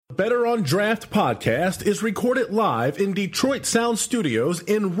Better on Draft podcast is recorded live in Detroit Sound Studios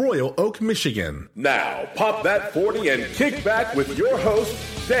in Royal Oak, Michigan. Now, pop that 40 and kick back with your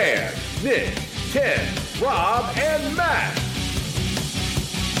hosts, Dan, Nick, Ken, Rob, and Matt.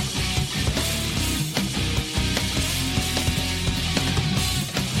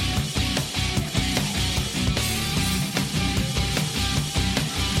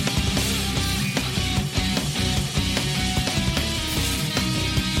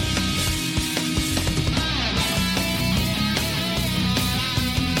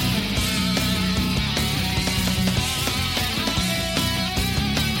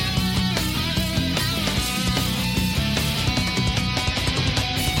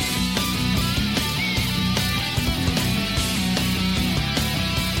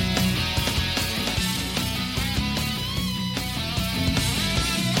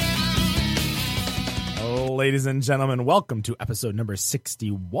 Ladies and gentlemen, welcome to episode number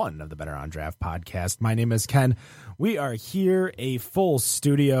 61 of the Better on Draft podcast. My name is Ken. We are here, a full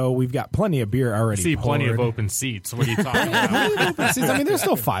studio. We've got plenty of beer already. I see plenty of open seats. What are you talking about? Open seats. I mean, there's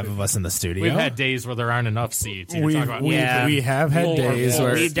still 5 of us in the studio. We've had days where there aren't enough seats. We have had days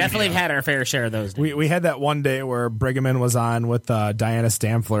where we've definitely had our fair share of those days. We had that one day where Brigham was on with Diana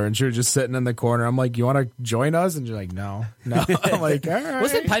Stamfler, and she was just sitting in the corner. I'm like, "You want to join us?" And she's like, "No." I'm like, "All right."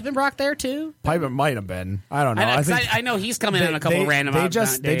 Was it Pipenbrock there too? Pipen might have been. I don't know. I know he's coming in a couple random.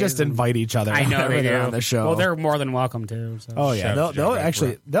 They just invite each other. I know they do on the show. Well, they're more than welcome to. So. Oh yeah, they'll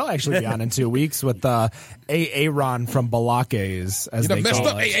actually be on in 2 weeks with Aaron from Balakes, as they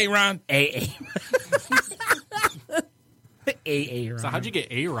call it. Aaron. Aaron. So how'd you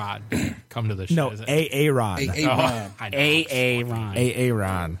get A-Rod come to the show? No, Aaron.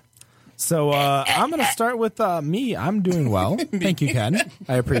 Aaron. So I'm going to start with me. I'm doing well. Thank you, Ken.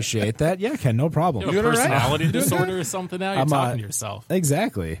 I appreciate that. Yeah, Ken, no problem. You have a personality disorder or something now? You're talking to yourself.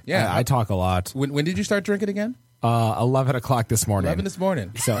 Exactly. Yeah. I talk a lot. When did you start drinking again? 11 o'clock this morning. 11 this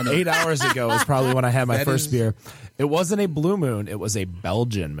morning. So 8 hours ago is probably when I had my first beer. It wasn't a blue moon. It was a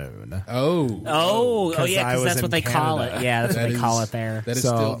Belgian moon. Oh, yeah, because that's what they call it. Yeah, that's what they call it there. That is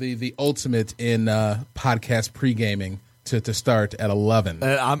still the ultimate in podcast pre-gaming. To start at 11.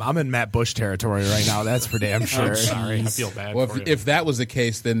 I'm in Matt Bush territory right now. That's for damn sure. I'm sorry. I feel bad well, for you. If that was the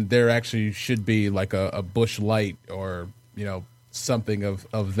case, then there actually should be like a Bush Light or, something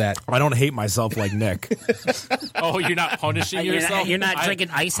of that. I don't hate myself like Nick. Oh, you're not punishing yourself? You're not drinking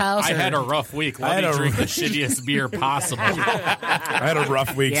Ice House? I had a rough week. Let me drink the shittiest beer possible. I had a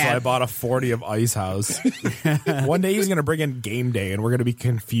rough week, so I bought a 40 of Ice House. One day he's going to bring in Game Day, and we're going to be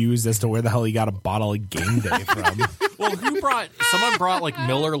confused as to where the hell he got a bottle of Game Day from. Well, someone brought like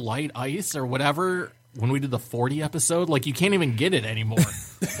Miller Lite Ice or whatever when we did the 40 episode. Like, you can't even get it anymore.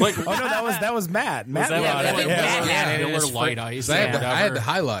 Like, oh no, that was Matt. Matt Miller Light Ice. I had the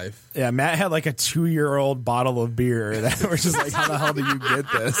High Life. Yeah, Matt had like a 2-year-old bottle of beer that we're just like, how the hell do you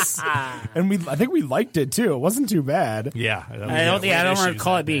get this? And I think we liked it too. It wasn't too bad. Yeah, I don't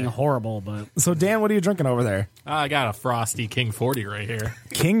recall it being horrible. But so Dan, what are you drinking over there? I got a frosty King 40 right here.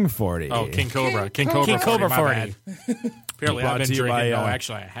 King 40. Oh, King Cobra. King Cobra 40. Apparently, I've been drinking. No,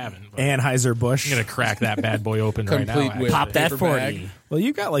 actually, I haven't. Anheuser-Busch. I'm going to crack that bad boy open right now. Pop that 40. Well,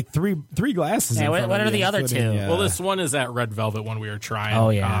 you got like three glasses. Yeah, what are the other two? Well, this one is that red velvet one we were trying. Oh,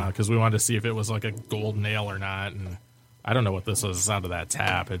 yeah. Because we wanted to see if it was like a golden ale or not. And I don't know what this is out of that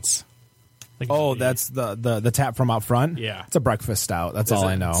tap. That's the tap from out front? Yeah. It's a breakfast stout. That's all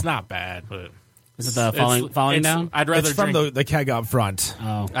I know. It's not bad, but... Is it the falling down? I'd rather it's from the keg up front.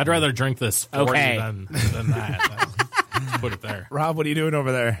 Oh. I'd rather drink this 40 than that. Put it there. Rob, what are you doing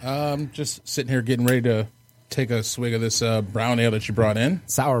over there? Just sitting here getting ready to take a swig of this brown ale that you brought in.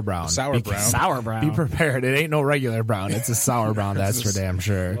 Sour brown. Sour brown. Be prepared. It ain't no regular brown. It's a sour brown, that's for damn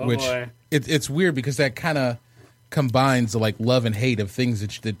sure. It's weird because that kind of combines the like love and hate of things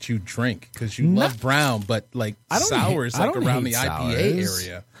that you drink because you love brown, but like sours like around the IPA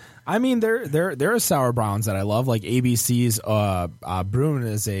area. I mean, there are sour browns that I love, like ABC's Brewing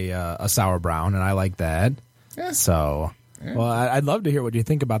is a sour brown, and I like that. Yeah. So, well, I'd love to hear what you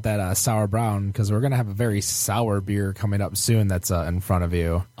think about that sour brown, because we're going to have a very sour beer coming up soon that's in front of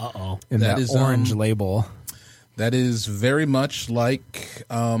you. Uh-oh. In that orange label. That is very much like,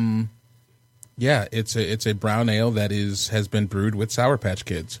 it's a brown ale that has been brewed with Sour Patch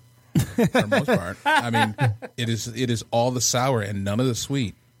Kids, for the most part. I mean, it is all the sour and none of the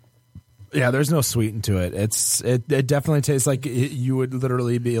sweet. Yeah, there's no sweeten to it. It definitely tastes like you would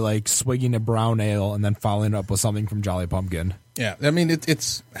literally be like swigging a brown ale and then following it up with something from Jolly Pumpkin. Yeah, I mean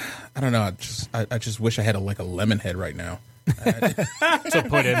it's I don't know. I just wish I had a lemon head right now to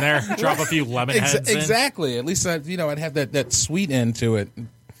put in there. Drop a few lemon heads. Exactly. At least I'd have that sweet end to it.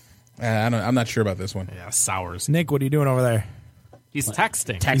 I'm not sure about this one. Yeah, sours. Nick, what are you doing over there? He's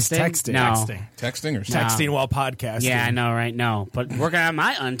texting. He's texting. No. Texting or Texting while podcasting. Yeah, I know, right? No. But working on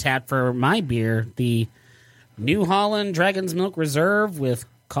my Untapped for my beer, the New Holland Dragon's Milk Reserve with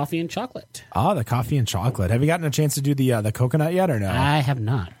coffee and chocolate. Oh, the coffee and chocolate. Have you gotten a chance to do the coconut yet or no? I have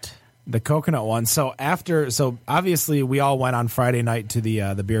not. The coconut one. So obviously we all went on Friday night to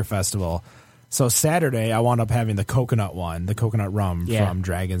the beer festival. So Saturday I wound up having the coconut one, the coconut rum from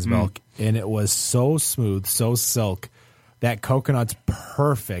Dragon's Milk, and it was so smooth, so silk. That coconut's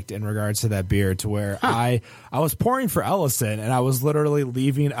perfect in regards to that beer, to where I was pouring for Ellison, and I was literally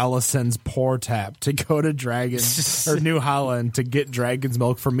leaving Ellison's pour tap to go to Dragon's or New Holland to get Dragon's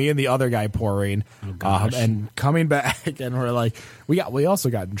Milk for me and the other guy pouring, and coming back, and we're like, we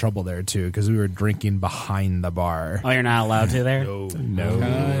also got in trouble there too because we were drinking behind the bar. Oh, you're not allowed to there? No,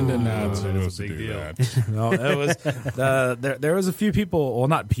 kind of not supposed to do that. No, it was there was a few people. Well,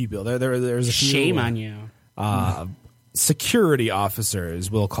 not people. There was a few. Shame on you. Security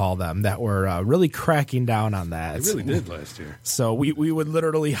officers, we'll call them, that were really cracking down on that. They really did last year. So we would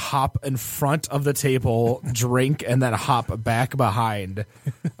literally hop in front of the table, drink, and then hop back behind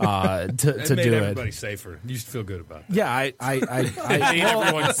to do it. Everybody safer. You should feel good about that. Yeah, I made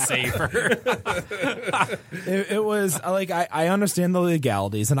everyone safer. It was like I understand the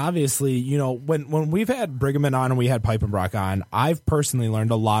legalities, and obviously, you know, when we've had Brigham on and we had Pipe and Brock on, I've personally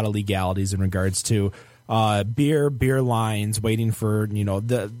learned a lot of legalities in regards to beer lines, waiting for, you know,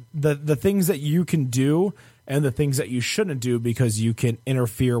 the things that you can do and the things that you shouldn't do because you can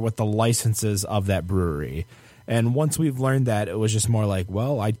interfere with the licenses of that brewery. And once we've learned that, it was just more like,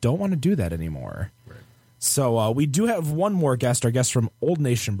 well, I don't want to do that anymore. Right. So we do have one more guest, our guest from Old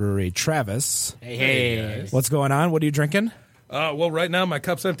Nation Brewery, Travis. Hey. What's going on? What are you drinking? Well, right now my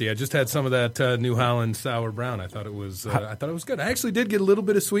cup's empty. I just had some of that New Holland Sour Brown. I thought it was good. I actually did get a little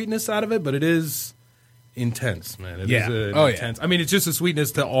bit of sweetness out of it, but it is intense, man. It is intense. Yeah. I mean, it's just a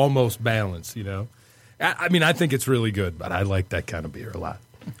sweetness to almost balance, you know. I mean, I think it's really good, but I like that kind of beer a lot.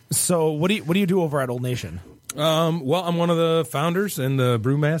 So what do you do over at Old Nation? Well, I'm one of the founders and the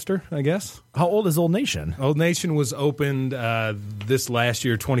brewmaster, I guess. How old is Old Nation? Old Nation was opened this last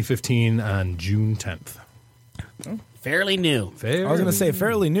year, 2015, on June 10th. Oh, fairly new. I was going to say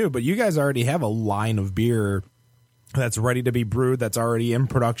fairly new, but you guys already have a line of beer that's ready to be brewed, that's already in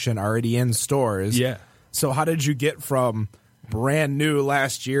production, already in stores. Yeah. So how did you get from brand new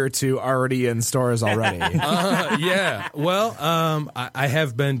last year to already in stores already? Yeah. Well, I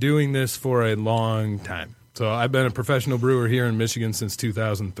have been doing this for a long time. So I've been a professional brewer here in Michigan since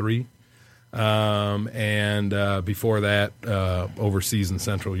 2003. And before that, overseas in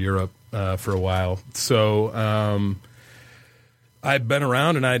Central Europe for a while. So I've been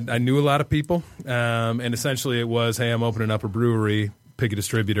around and I knew a lot of people. And essentially it was, hey, I'm opening up a brewery, pick a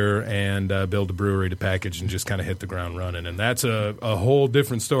distributor, and build a brewery to package and just kind of hit the ground running. And that's a whole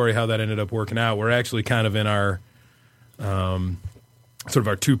different story how that ended up working out. We're actually kind of in our sort of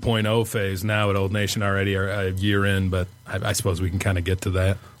our 2.0 phase now at Old Nation already, a year in, but I suppose we can kind of get to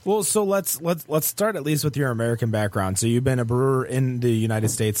that. Well, so let's start at least with your American background. So you've been a brewer in the United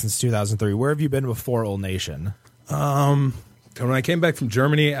States since 2003. Where have you been before Old Nation? When I came back from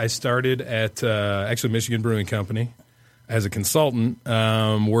Germany, I started at actually Michigan Brewing Company as a consultant,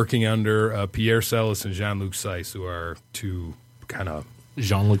 working under Pierre Celis and Jean-Luc Seiss, who are two kind of...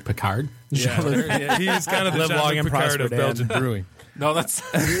 Jean-Luc Picard? Yeah, he's kind of the Jean-Luc Picard of Belgian brewing. No, that's...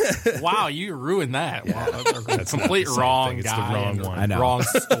 Wow, you ruined that. Wow, that's complete wrong guy. It's the wrong one. I know. Wrong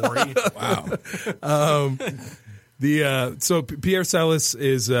story. Wow. So Pierre Celis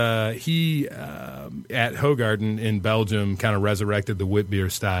is he at Hoegaarden in Belgium kind of resurrected the wit beer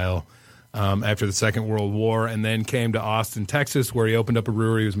style after the Second World War, and then came to Austin, Texas, where he opened up a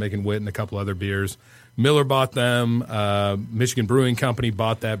brewery. He was making wit and a couple other beers. Miller bought them. Michigan Brewing Company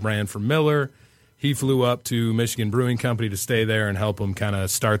bought that brand from Miller. He flew up to Michigan Brewing Company to stay there and help him kind of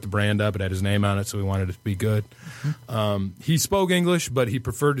start the brand up. It had his name on it, so he wanted it to be good. He spoke English, but he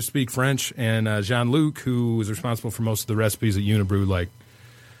preferred to speak French. And Jean-Luc, who was responsible for most of the recipes at Unibrew, like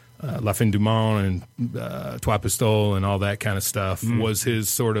La Fin du Monde and Trois Pistoles and all that kind of stuff, was his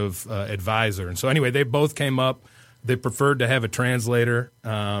sort of advisor. And so anyway, they both came up. They preferred to have a translator,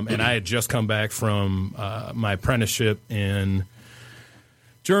 and I had just come back from my apprenticeship in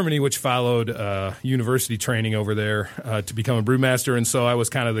Germany, which followed university training over there to become a brewmaster, and so I was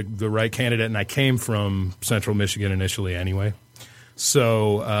kind of the right candidate, and I came from Central Michigan initially anyway.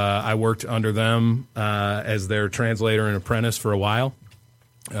 So I worked under them as their translator and apprentice for a while,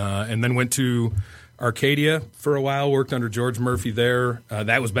 and then went to Arcadia for a while, worked under George Murphy there.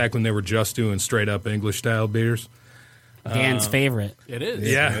 That was back when they were just doing straight-up English-style beers. Dan's favorite. It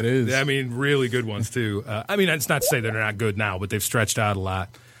is. Yeah, it is. I mean, really good ones too. I mean, it's not to say they're not good now, but they've stretched out a lot.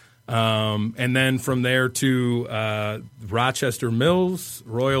 And then from there to Rochester Mills,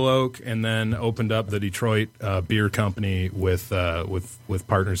 Royal Oak, and then opened up the Detroit Beer Company with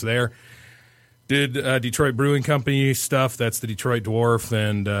partners there. Did Detroit Brewing Company stuff. That's the Detroit Dwarf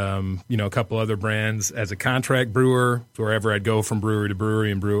and a couple other brands as a contract brewer, wherever I'd go from brewery to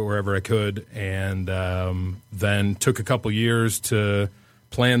brewery and brew it wherever I could. And then took a couple years to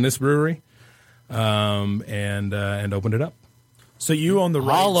plan this brewery and opened it up. So you own the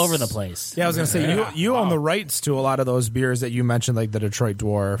rights All over the place. Yeah, I was going to say you own the rights to a lot of those beers that you mentioned, like the Detroit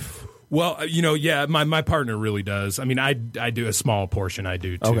Dwarf. Well, my partner really does. I mean, I do a small portion. I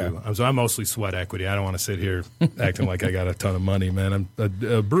do too. Okay. So I'm mostly sweat equity. I don't want to sit here acting like I got a ton of money, man. I'm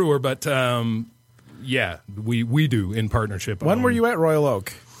a brewer, but we do in partnership. When were you at Royal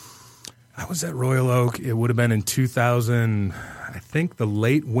Oak? I was at Royal Oak. It would have been in 2000. I think the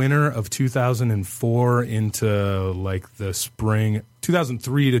late winter of 2004 into like the spring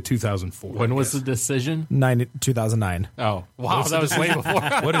 2003 to 2004. When was the decision? 2009. Oh, wow, that was way before.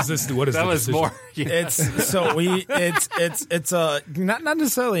 What is this? What is that the was decision? more? Yeah. It's not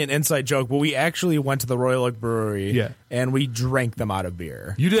necessarily an inside joke, but we actually went to the Royal Oak Brewery, and we drank them out of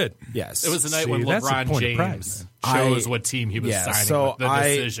beer. You did? Yes. It was the night See, when that's a LeBron point of James pride, chose what team he was signing. So with the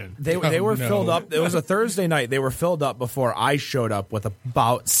decision. They were filled up. It was a Thursday night. They were filled up before I showed up with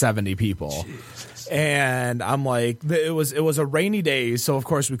about 70 people. And I'm like, it was a rainy day, so of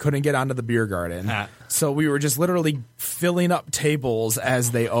course we couldn't get onto the beer garden. So we were just literally filling up tables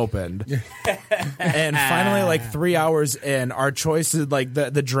as they opened. And finally, like 3 hours in, our choices, like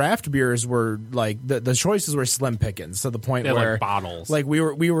the draft beers were like the choices were slim pickings to the point where like bottles. Like we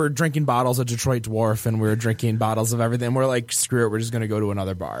were drinking bottles of Detroit Dwarf and we were drinking bottles of everything. We're like, screw it, we're just gonna go to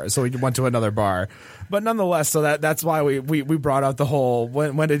another bar. So we went to another bar. But nonetheless, so that's why we brought out the whole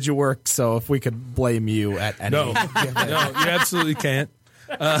when did you work? So if we could blame you at any No, you absolutely can't.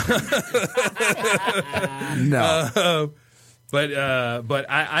 No. But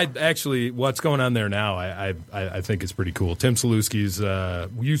I actually, what's going on there now, I think is pretty cool. Tim Saluski's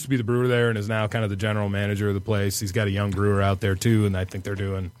used to be the brewer there and is now kind of the general manager of the place. He's got a young brewer out there too, and I think they're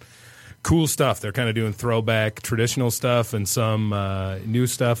doing cool stuff. They're kind of doing throwback traditional stuff and some new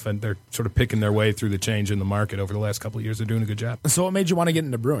stuff, and they're sort of picking their way through the change in the market over the last couple of years. They're doing a good job. So what made you want to get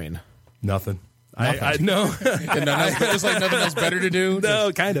into brewing? Nothing. I no. There's like nothing else better to do.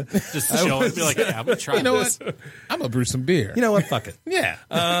 No, kind of. Just to show it, be like, yeah, I'm gonna try You know this. what? I'm gonna brew some beer. You know what? Fuck it. Yeah.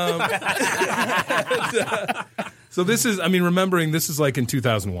 So this is, I mean, remembering this is like in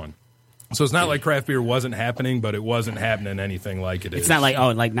 2001. So it's not like craft beer wasn't happening, but it wasn't happening anything like it is. It's not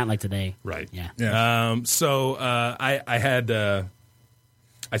like not like today. Right. Yeah. So I had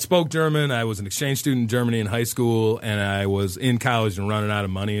I spoke German. I was an exchange student in Germany in high school, and I was in college and running out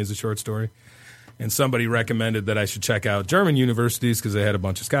of money as a short story. And somebody recommended that I should check out German universities because they had a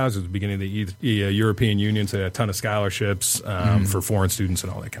bunch of scholarships at the beginning of the European Union. So they had a ton of scholarships for foreign students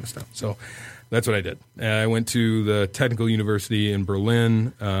and all that kind of stuff. So that's what I did. I went to the Technical University in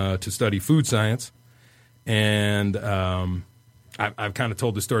Berlin to study food science. And I've kind of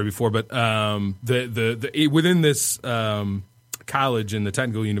told this story before, but within this college in the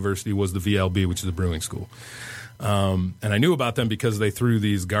Technical University was the VLB, which is a brewing school. And I knew about them because they threw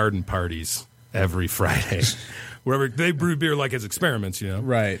these garden parties every Friday, wherever they brewed beer like as experiments,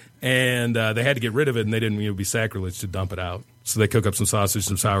 Right. And they had to get rid of it, and they didn't. It would be sacrilege to dump it out. So they cook up some sausage,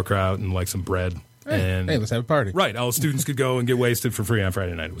 some sauerkraut, and like some bread. Hey, let's have a party. Right, all the students could go and get wasted for free on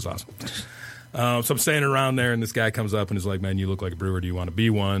Friday night. It was awesome. So I'm standing around there, and this guy comes up and is like, "Man, you look like a brewer. Do you want to be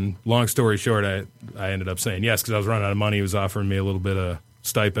one?" Long story short, I ended up saying yes because I was running out of money. He was offering me a little bit of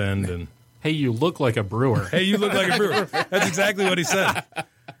stipend, and Hey, you look like a brewer. hey, you look like a brewer. That's exactly what he said.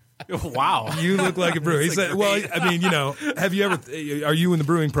 Wow. You look like a brewer. He said, well, I mean, have you ever, are you in the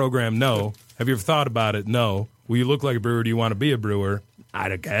brewing program? No. Have you ever thought about it? No. Well, you look like a brewer. Do you want to be a brewer?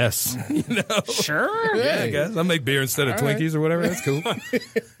 I guess. Sure. Yeah, I guess. I'll make beer instead of Twinkies or whatever. That's cool.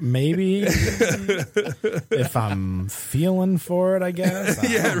 Maybe if I'm feeling for it, I guess.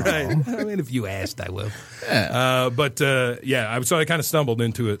 Yeah, right. I mean, if you asked, I will. Yeah. So I kind of stumbled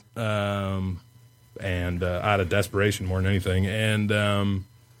into it and out of desperation more than anything. And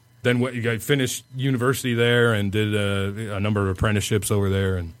then I finished university there and did a number of apprenticeships over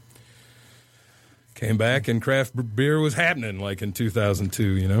there and came back, and craft beer was happening like in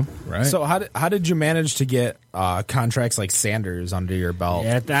 2002, Right. So how did you manage to get contracts like Sanders under your belt?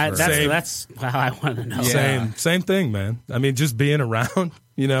 Yeah, that's how I want to know. Same thing, man. I mean, just being around,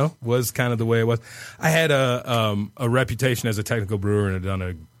 was kind of the way it was. I had a reputation as a technical brewer and had done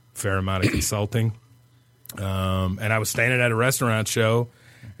a fair amount of consulting. And I was standing at a restaurant show,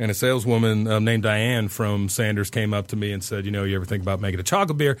 and a saleswoman named Diane from Sanders came up to me and said, you ever think about making a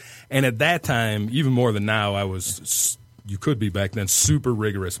chocolate beer? And at that time, even more than now, I was, you could be back then, super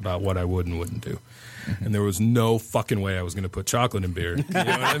rigorous about what I would and wouldn't do. And there was no fucking way I was going to put chocolate in beer. You know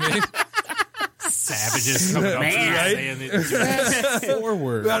what I mean? Savages coming up to you saying that.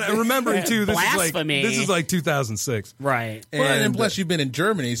 Forward. Remembering, too, this Blasphemy. is like 2006. Right. And plus, you've been in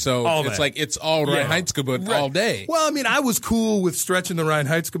Germany, so it's like it's all Reinheitsgebot all day. Well, I mean, I was cool with stretching the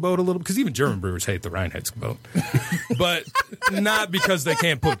Reinheitsgebot a little, because even German brewers hate the Reinheitsgebot. But not because they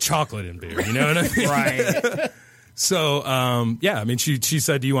can't put chocolate in beer, you know what I mean? Right. So, I mean, she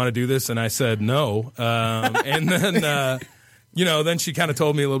said, do you want to do this? And I said no. And then, then she kind of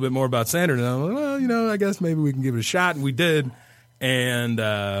told me a little bit more about Sanders. And I'm like, well, I guess maybe we can give it a shot. And we did. And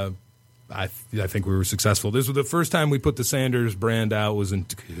I think we were successful. This was the first time we put the Sanders brand out was in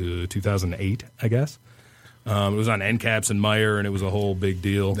 2008, I guess. It was on end caps and Meyer, and it was a whole big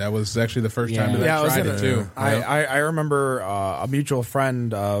deal. That was actually the first time that I tried it, too. I remember a mutual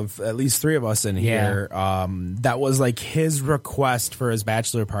friend of at least three of us in here. That was like his request for his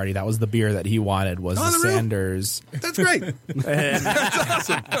bachelor party. That was the beer that he wanted, was the Sanders. That's great. That's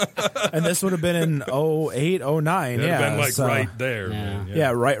awesome. And this would have been in 08, 09. It would have been like right there. Yeah.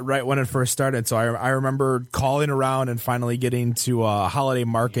 Man. Right when it first started. So I remember calling around and finally getting to a holiday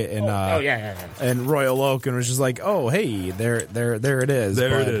market in in Royal Oak. And it was just like, oh, hey, there it is. It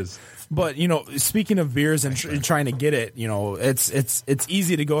is. But speaking of beers and trying to get it, it's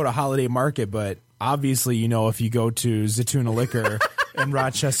easy to go to holiday market, but obviously, if you go to Zaytuna Liquor in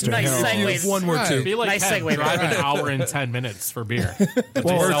Rochester Nice Hills, segue. One more two. It'd be like Nice Ken, segue. drive an hour and 10 minutes for beer. But they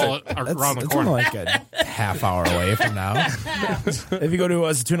sell it around the it's corner. only like a half hour away from now. If you go to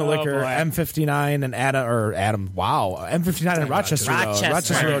Zaytuna Liquor, boy. M59 and M59 in Rochester Road.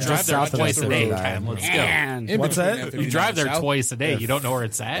 Rochester Road, Drive just there south of twice a day, M59. Ken. Let's go. Man. What's that? You drive there twice a day. You don't know where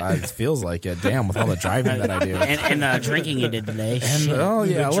it's at. It feels like it. Damn, with all the driving that I do. And drinking you did today. Oh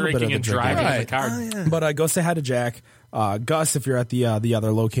yeah, a little bit of Drinking the and drinking. driving in the car. But go say hi to Jack, Gus, if you're at the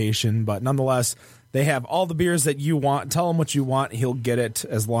other location. But nonetheless, they have all the beers that you want. Tell him what you want; he'll get it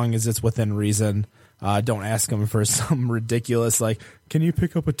as long as it's within reason. Don't ask him for some ridiculous like, can you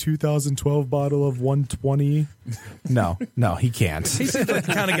pick up a 2012 bottle of 120? No, he can't. He's like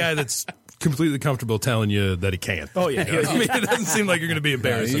the kind of guy that's completely comfortable telling you that he can't. Oh yeah, I mean, it doesn't seem like you're going to be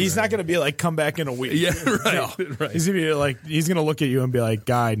embarrassed. he's not going to be like, come back in a week. Yeah, right. No. Right. He's going to be like, he's going to look at you and be like,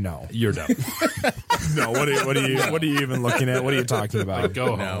 guy, no, You're dumb. no. What are you even looking at? What are you talking about?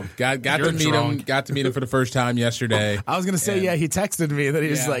 Go No, home. got You're to meet him. drunk. Got to meet him for the first time yesterday. I was going to say, he texted me that he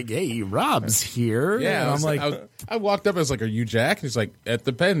was Yeah. like, hey, Rob's here. Yeah, and I'm like, I walked up. I was like, "Are you Jack?" And he's like, "It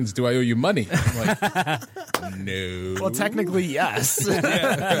depends. Do I owe you money?" I'm like, "No." well, technically, yes.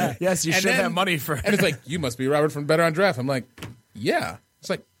 Yes, you And should then- have money for And it's like, "You must be Robert from Better on Draft." I'm like, "Yeah." It's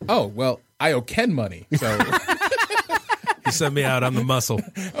like, "Oh, well, I owe Ken money." So He sent me out on the muscle.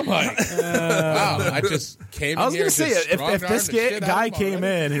 I'm like, "Wow!" I just came. I was going to say, if this guy came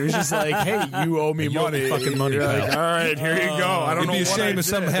in and he was just like, hey, you owe me You owe money. me fucking money, You're like, pal. all right, here you go. I don't It'd know be a what shame I if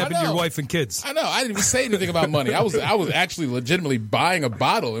something did. happened to your know. wife and kids. I know. I didn't even say anything about money. I was actually legitimately buying a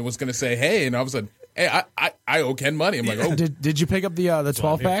bottle and was going to say, "Hey," and all of a sudden, "Hey, I owe Ken money." I'm like, "Oh, Did you pick up the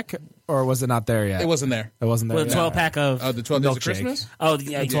 12-pack, or was it not there yet? it wasn't there." It wasn't there With a yet. 12 pack of. The 12 days of Milkshake. Christmas. Oh,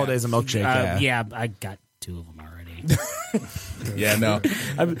 yeah. 12 days of milkshake, Yeah, I got 2 of them already. Yeah, no.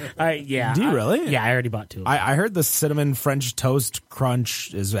 Yeah. Do you really? Yeah, I already bought 2 of them. I heard the cinnamon French toast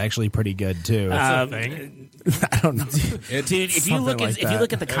crunch is actually pretty good, too. That's a thing. I don't know. Dude, if you Something look like at if you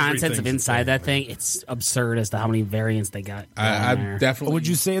look at the contents of Everything's inside that thing, it's absurd as to how many variants they got. I going there. definitely. Would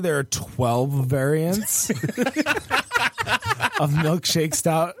you say there are 12 variants of milkshake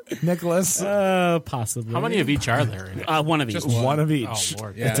stout, Nicholas? Possibly. How many of each are there? In it? One of each. Just One of each. Oh,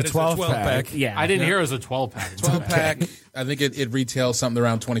 Lord. Yeah, It's a it's a 12 12 pack. pack. Yeah, I didn't hear it was a 12-pack. 12 pack? I think it retails something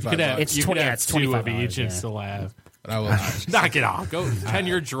around $25. It's You could 20 have it's 2 of $25, each and yeah. still have. But I will. Knock it off. Go. Ken,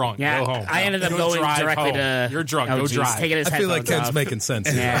 you're drunk. Yeah, Go home. I ended up Go going drive directly home. to. You're drunk. Oh, Go geez, drive. taking his I feel like headphones Ken's off. making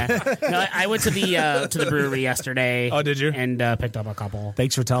sense. Yeah, no, I went to the brewery yesterday. Oh, did you? And picked up a couple.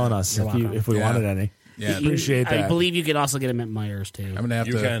 Thanks for telling us welcome. if we Yeah. wanted any. Yeah, Appreciate I that. believe you could also get them at Myers too. I'm gonna have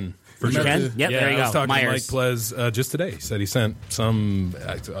You to. can. For I'm sure. gonna Ken? have to- Yep, Yeah, there you I was go. talking Myers. to Mike Plez just today. He said he sent some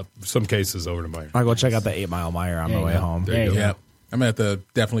cases over to Myers. I'll go check out the 8 Mile Mile on the you way go. home. There you go. Yeah, I'm gonna have to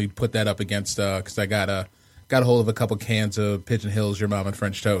definitely put that up against because I got a hold of a couple cans of Pigeon Hills Your Mom and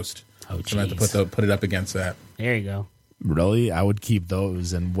French Toast. Oh, So I'm gonna have to put it up against that. There you go. Really? I would keep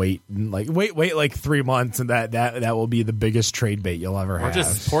those and wait like 3 months, and that will be the biggest trade bait you'll ever have. Or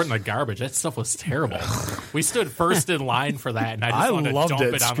just pour it in the garbage. That stuff was terrible. We stood first in line for that, and I wanted to dump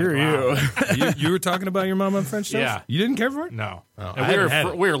it on Screw the ground. You were talking about your mom on French toast? Yeah. You didn't care for it? No. Oh,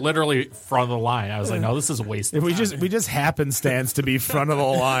 And we were literally front of the line. I was like, no, this is a waste of time. We just happenstance to be front of the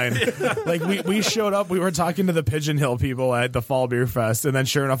line. Like we showed up, we were talking to the Pigeon Hill people at the Fall Beer Fest, and then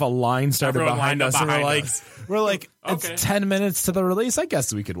sure enough a line started Everyone behind lined us, up and behind we're like Okay. it's 10 minutes to the release. I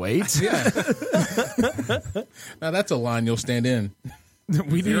guess we could wait. Yeah. Now that's a line you'll stand in.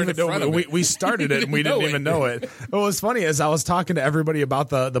 We didn't even know we started it and we didn't even know it. What was funny is I was talking to everybody about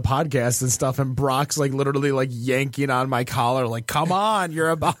the podcast and stuff, and Brock's like literally like yanking on my collar, like, come on,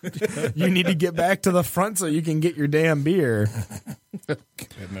 you need to get back to the front so you can get your damn beer.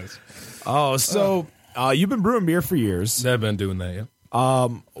 Goodness. Oh, so you've been brewing beer for years. I've been doing that, yeah.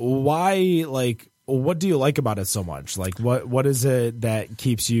 Why, like, what do you like about it so much? Like, what is it that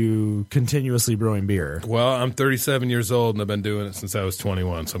keeps you continuously brewing beer? Well, I'm 37 years old, and I've been doing it since I was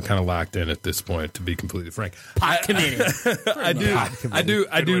 21, so I'm kind of locked in at this point, to be completely frank. Pot committed. I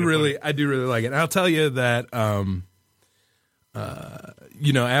do really like it. And I'll tell you that,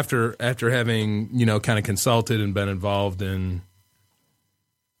 after having, kind of consulted and been involved in,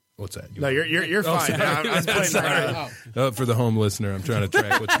 what's that? No, you're fine. I'm playing Sorry. For the home listener, I'm trying to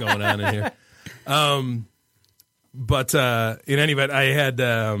track what's going on in here. But in any event, I had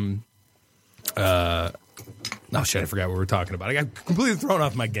I forgot what we were talking about. I got completely thrown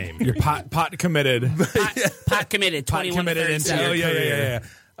off my game. You're pot committed. Pot committed. 21 to 37. Oh yeah.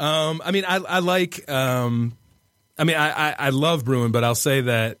 I like. I love brewing, but I'll say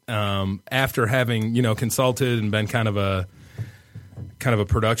that after having consulted and been kind of a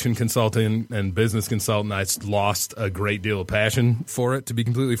production consultant and business consultant, I lost a great deal of passion for it, to be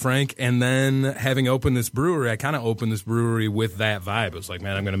completely frank. And then having opened this brewery, I kind of opened this brewery with that vibe. It was like,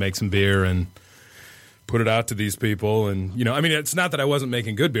 man, I'm going to make some beer and put it out to these people. And, it's not that I wasn't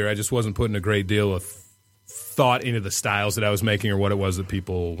making good beer. I just wasn't putting a great deal of thought into the styles that I was making or what it was that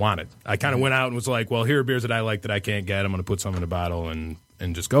people wanted. I kind of went out and was like, well, here are beers that I like that I can't get. I'm going to put some in a bottle and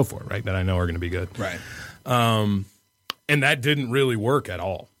just go for it, right? That I know are going to be good. Right. And that didn't really work at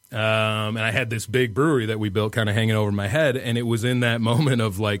all. And I had this big brewery that we built kind of hanging over my head, and it was in that moment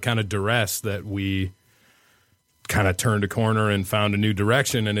of like kind of duress that we kind of turned a corner and found a new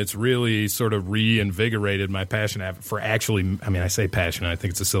direction, and it's really sort of reinvigorated my passion for actually, I say passion, I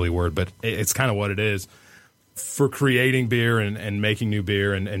think it's a silly word, but it's kind of what it is, for creating beer and making new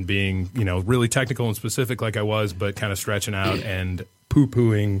beer and being, really technical and specific like I was, but kind of stretching out and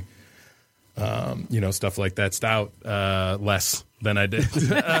poo-pooing stuff like that stout less than I did.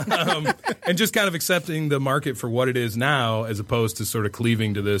 And just kind of accepting the market for what it is now, as opposed to sort of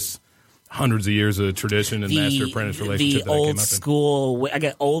cleaving to this hundreds of years of tradition and master-apprentice relationship that I came up in. I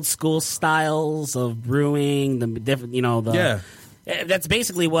get old school styles of brewing, the different, That's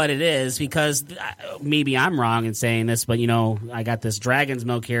basically what it is, because maybe I'm wrong in saying this, but, I got this Dragon's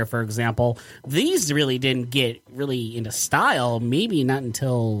Milk here, for example. These really didn't get really into style, maybe not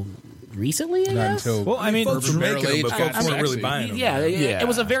until recently, I guess. Folks were making them, but folks weren't really buying them. Yeah. It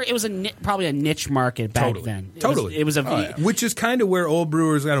was probably a niche market back then. Totally. It was which is kind of where old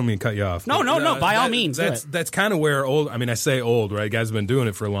brewers, I don't mean to cut you off. No, by all means. That's kind of where I say old, right? Guys have been doing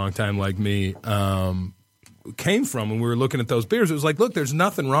it for a long time like me. Came from when we were looking at those beers. It was like, look, there's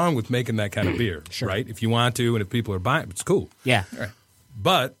nothing wrong with making that kind of beer, right? If you want to, and if people are buying, it's cool. Yeah. Right.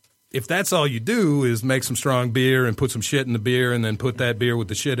 But if that's all you do is make some strong beer and put some shit in the beer and then put that beer with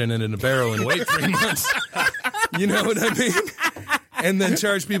the shit in it in a barrel and wait 3 months, you know what I mean? And then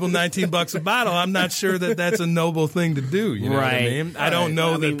charge people $19 a bottle, I'm not sure that that's a noble thing to do. You know what I mean? I don't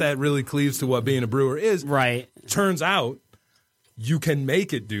know that really cleaves to what being a brewer is. Right. Turns out you can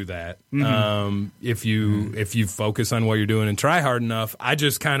make it do that if you focus on what you're doing and try hard enough. I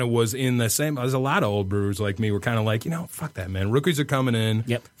just kind of was in the same. There's a lot of old brewers like me were kind of like, fuck that, man. Rookies are coming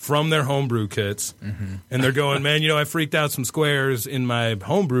in from their homebrew kits, and they're going, man, I freaked out some squares in my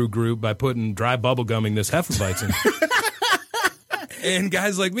homebrew group by putting dry bubble gumming this Hefeweizen. And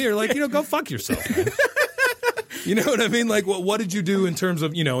guys like me are like, go fuck yourself, man. You know what I mean? Like, what did you do in terms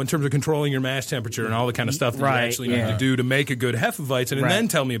of controlling your mash temperature and all the kind of stuff that you actually need to do to make a good Hefeweizen, and then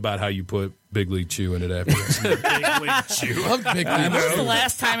tell me about how you put Big League Chew in it afterwards. Big League Chew. When was the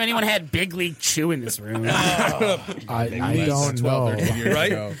last time anyone had Big League Chew in this room? I don't know.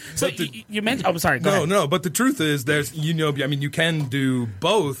 Right? So you mentioned. Oh, sorry. Go ahead. No. But the truth is, you can do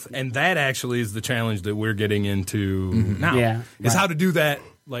both, and that actually is the challenge that we're getting into now. Yeah, is how to do that.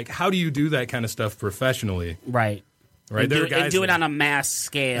 Like, how do you do that kind of stuff professionally? Right. Right. And do it on a mass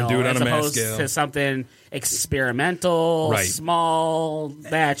scale. And do it on as a mass opposed scale. to something. experimental, small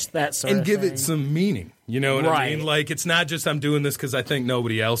batch, that sort of thing. And give it some meaning. You know what I mean? Like, it's not just I'm doing this because I think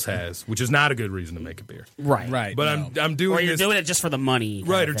nobody else has, which is not a good reason to make a beer. Right. But I'm doing this. Or you're doing it just for the money.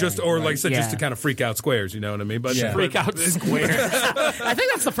 Right, like I said, just to kind of freak out squares, you know what I mean? But freak out squares. I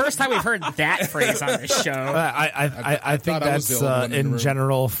think that's the first time we've heard that phrase on this show. I think that's in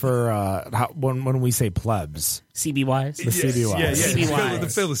general for when we say plebs. CBYs? The CBYs. Yeah. CBYs. The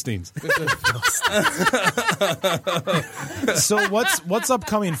Philistines. So what's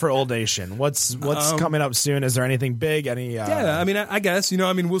upcoming for Old Nation? What's coming up soon? Is there anything big? Yeah, I mean, I guess,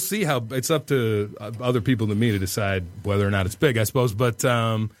 we'll see how it's up to other people than me to decide whether or not it's big, I suppose. But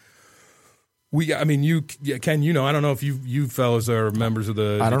Ken, I don't know if you fellas are members of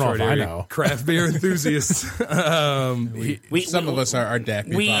the Detroit area craft beer enthusiasts. Some of us are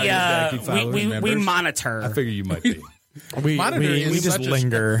DACI. We monitor. I figure you might be. We just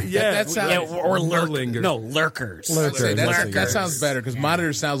linger. Or lurkers. That sounds better because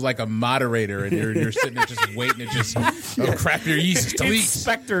monitor sounds like a moderator, and you're sitting there just waiting to just crap your yeast.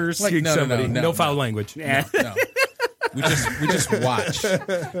 Inspectors. No foul language. Yeah. No. We just watch.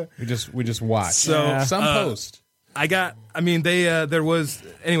 We just watch. So some post. This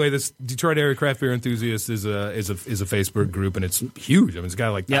Detroit area craft beer enthusiasts is a Facebook group, and it's huge. I mean, it's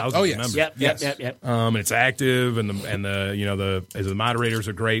got like thousands of members. Yep. And it's active, and the moderators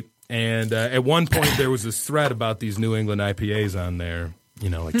are great. And at one point, there was this thread about these New England IPAs on there,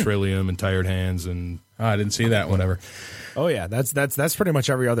 like Trillium and Tired Hands, and I didn't see that. Whatever. Oh yeah, that's pretty much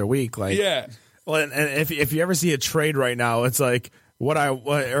every other week. Like Well, and if you ever see a trade right now, it's like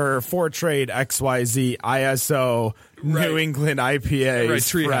for trade XYZ ISO New England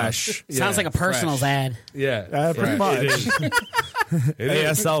IPA fresh. Sounds like a personals ad. Yeah, pretty much.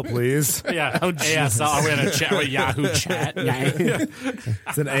 ASL, please. Yeah, ASL. We're gonna chat with Yahoo Chat.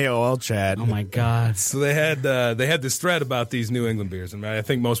 It's an AOL chat. Oh my god! So they had this thread about these New England beers, and I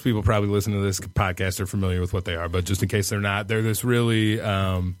think most people probably listening to this podcast are familiar with what they are. But just in case they're not, they're this really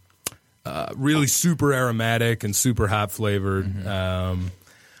super aromatic and super hop flavored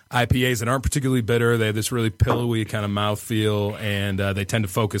IPAs that aren't particularly bitter. They have this really pillowy kind of mouthfeel, and they tend to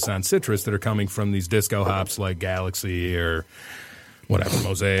focus on citrus that are coming from these disco hops like Galaxy or whatever,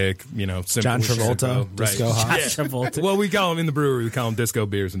 Mosaic, John Travolta, disco hops. John Travolta. Well, we call them in the brewery, we call them disco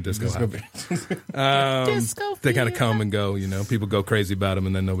beers and disco hops. They kind of come and go, people go crazy about them,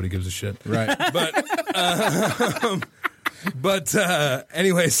 and then nobody gives a shit. Right. But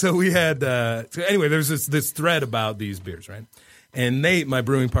anyway, so we had there's this thread about these beers, right? And Nate, my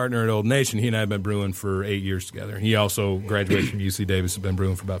brewing partner at Old Nation, he and I have been brewing for 8 years together. He also graduated from UC Davis, has been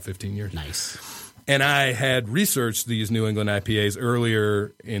brewing for about 15 years. Nice. And I had researched these New England IPAs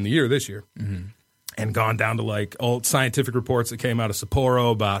earlier in the year, this year, and gone down to like old scientific reports that came out of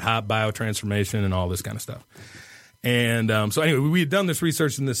Sapporo about hop biotransformation and all this kind of stuff. And so anyway, we had done this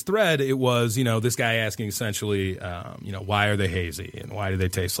research in this thread. It was, this guy asking essentially, why are they hazy and why do they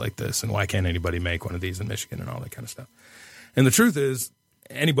taste like this and why can't anybody make one of these in Michigan and all that kind of stuff. And the truth is,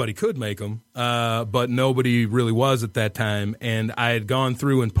 anybody could make them, but nobody really was at that time. And I had gone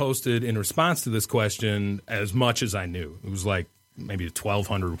through and posted in response to this question as much as I knew. It was like maybe a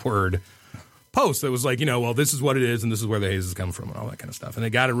 1,200 word post that was like, this is what it is and this is where the haze is coming from and all that kind of stuff. And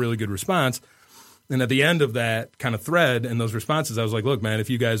it got a really good response. And at the end of that kind of thread and those responses, I was like, look, man, if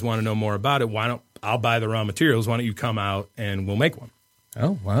you guys want to know more about it, I'll buy the raw materials. Why don't you come out and we'll make one?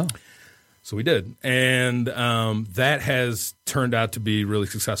 Oh, wow. So we did. And that has turned out to be really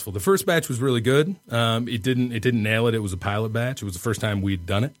successful. The first batch was really good. It didn't nail it. It was a pilot batch. It was the first time we'd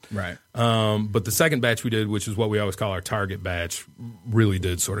done it. Right. But the second batch we did, which is what we always call our target batch, really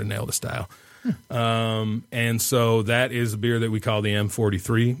did sort of nail the style. And so that is a beer that we call the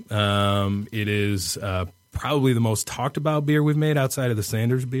M43. It is probably the most talked about beer we've made outside of the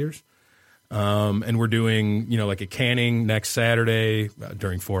Sanders beers. And we're doing, like a canning next Saturday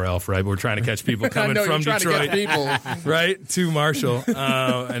during 4Elf, right? We're trying to catch people coming from Detroit, right, to Marshall.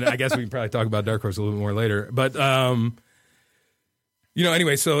 And I guess we can probably talk about Dark Horse a little bit more later. But,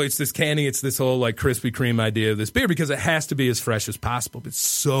 anyway, so it's this canning, it's this whole like Krispy Kreme idea of this beer because it has to be as fresh as possible. But it's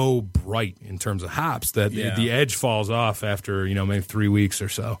so bright in terms of hops that the edge falls off after, maybe 3 weeks or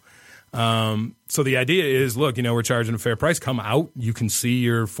so. So the idea is, look, we're charging a fair price. Come out. You can see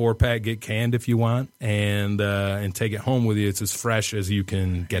your 4-pack get canned if you want and take it home with you. It's as fresh as you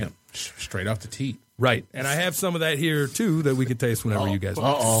can get it. Straight off the teat. Right. And I have some of that here, too, that we can taste whenever you guys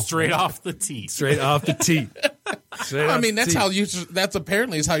want. Straight off the teat. Straight off the teat. That's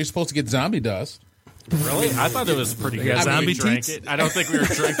apparently is how you're supposed to get zombie dust. Really? I thought it was pretty good. Zombie drank teats? it. I don't think we were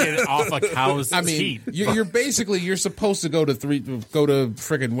drinking it off a cow's teat. You're supposed to go to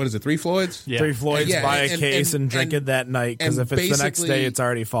friggin' what is it, Three Floyds? Yeah. Three Floyds, buy a case and drink it that night, because if it's the next day, it's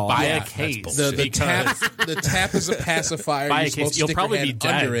already fallen. Buy a case. The tap is a pacifier. Buy a You're case. You'll to probably stick be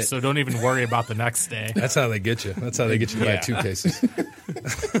your head under dead, it. so don't even worry about the next day. That's how they get you. That's how they get you to buy 2 cases.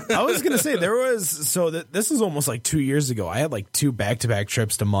 I was gonna say this is almost like 2 years ago. I had like 2 back-to-back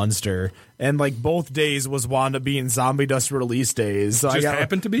trips to Munster, and like both days was wound up being Zombie Dust release days. So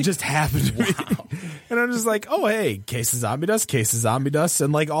happened to be? Just happened to be. And I'm just like, oh hey, case of Zombie Dust,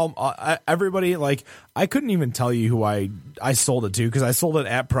 and like everybody, like I couldn't even tell you who I sold it to, because I sold it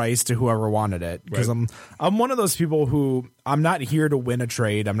at price to whoever wanted it. Because I'm one of those people who, I'm not here to win a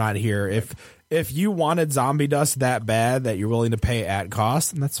trade. I'm not here if you wanted Zombie Dust that bad that you're willing to pay at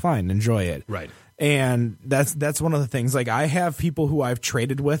cost, then that's fine. Enjoy it. Right. And that's one of the things. Like, I have people who I've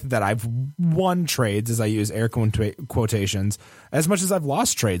traded with that I've won trades, as I use air quotations, as much as I've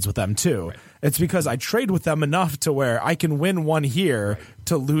lost trades with them too. Right. It's because I trade with them enough to where I can win one here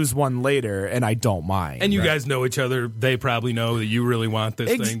to lose one later, and I don't mind. And you guys know each other. They probably know that you really want this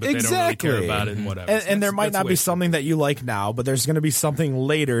thing, but they don't really care about it and whatever. And there might not be something that you like now, but there's going to be something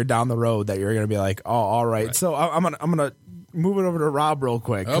later down the road that you're going to be like, oh, all right. So I'm gonna move it over to Rob real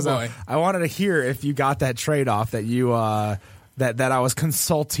quick. Oh boy! I wanted to hear if you got that trade off that you that I was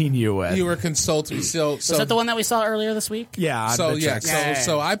consulting you with. You were consulting. So was that the one that we saw earlier this week? Yeah.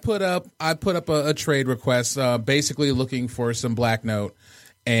 So I put up a trade request, basically looking for some Black Note,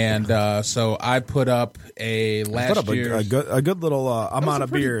 and so I put up a good little amount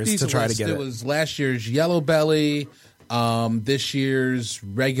of beers to try to get it. It was last year's Yellow Belly. This year's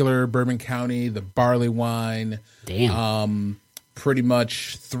regular Bourbon County, the barley wine. Damn. Pretty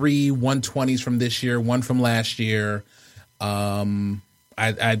much 3 120s from this year, 1 from last year.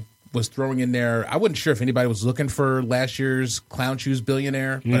 I was throwing in there. I wasn't sure if anybody was looking for last year's Clown Shoes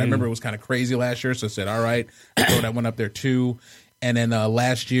Billionaire, but I remember it was kind of crazy last year, so I said, all right, I throw that one up there too. And then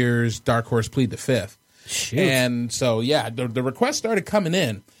last year's Dark Horse Plead the Fifth. Shoot. And so, yeah, the requests started coming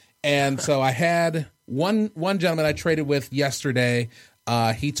in. And so I had one gentleman I traded with yesterday.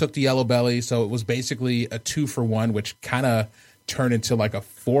 He took the Yellow Belly, so it was basically a 2-for-1, which kind of turned into like a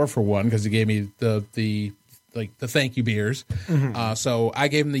 4-for-1 because he gave me the thank you beers. Mm-hmm. So I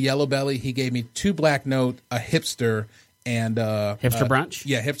gave him the Yellow Belly. He gave me 2 Black Note, a Hipster, and Hipster Brunch.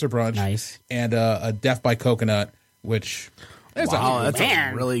 Yeah, Hipster Brunch. Nice. And a Death by Coconut, which that's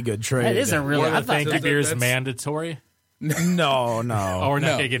a really good trade. That is a really. I thought thank you beers mandatory. No. Oh, we're not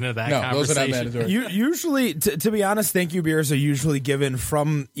going to get into that conversation. Those are not mandatory. Usually, to be honest, thank you beers are usually given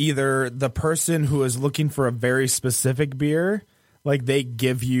from either the person who is looking for a very specific beer, like they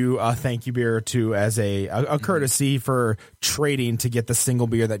give you a thank you beer or two as a courtesy for trading to get the single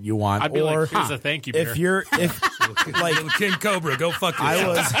beer that you want. I'd be like, here's a thank you beer. If like King Cobra, go fuck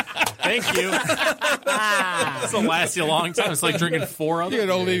yourself. Thank you. This will last you a long time. It's like drinking 4 other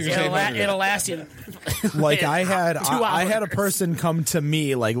beers. It'll last you. Like I had a person come to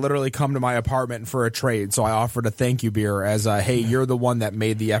me, like literally come to my apartment for a trade. So I offered a thank you beer as a, hey, you're the one that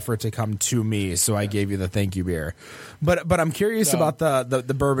made the effort to come to me, so I gave you the thank you beer. But I'm curious about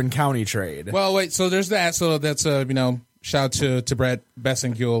the Bourbon County trade. Well, wait. So there's that. So that's shout out to Brett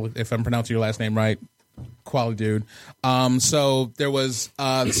Bessingule, if I'm pronouncing your last name right. Quality dude. So there was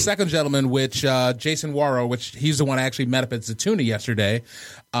the second gentleman, which Jason Warrow, which he's the one I actually met up at Zatuna yesterday,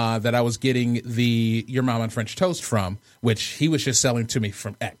 that I was getting the Your Mom on French Toast from, which he was just selling to me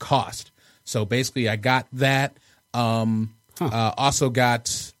at cost. So basically, I got that. Also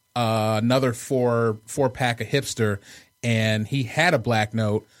got another four pack of Hipster, and he had a Black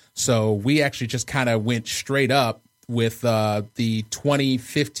Note. So we actually just kind of went straight up with the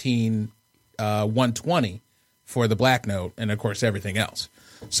 2015 120 for the Black Note, and of course everything else.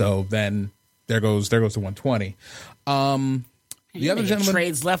 So then there goes the 120. The other gentleman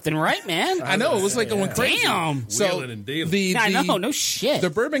trades left and right, man. I know, it was like going crazy. Damn. So and dealing. I know, no shit. The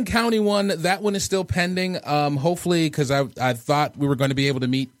Bourbon County one, that one is still pending. Hopefully, because I thought we were going to be able to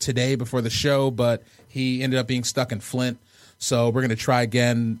meet today before the show, but he ended up being stuck in Flint. So we're going to try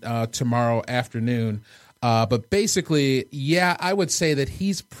again tomorrow afternoon. But basically, yeah, I would say that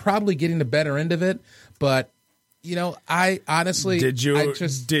he's probably getting the better end of it. But, I honestly... Did you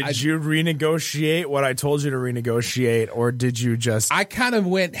renegotiate what I told you to renegotiate, or did you just... I kind of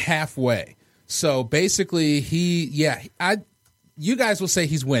went halfway. So basically, you guys will say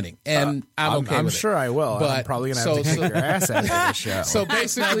he's winning, and I'm okay I'm with sure it. I will. But I'm probably going to have to kick your ass after the show. So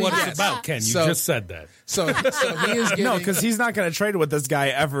basically, What yes. it's about, Ken. You So- just said that. So he is getting, No, because he's not going to trade with this guy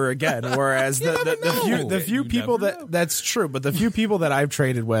ever again. Whereas the few people that's true, but the few people that I've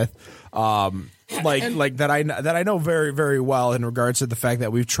traded with, like that I know very, very well in regards to the fact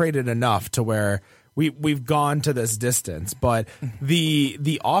that we've traded enough to where we've gone to this distance. But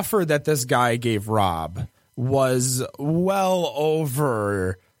the offer that this guy gave Rob was well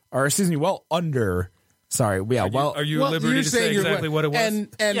under. Sorry, yeah. Are you at liberty to say exactly what it was? And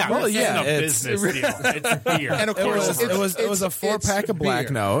It's a business deal. It's beer. And of course, it was a 4-pack of Black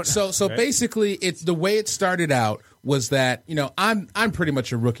beer. Note. So basically, it's the way it started out was that I'm pretty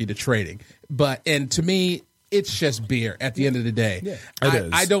much a rookie to trading, and to me, it's just beer at the end of the day. Yeah,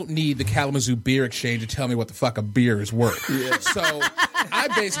 I don't need the Kalamazoo Beer Exchange to tell me what the fuck a beer is worth. So I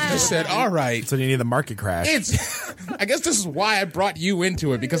basically just said, all right. So you need the market crash. I guess this is why I brought you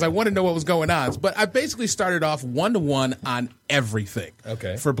into it, because I want to know what was going on. But I basically started off 1-to-1 on everything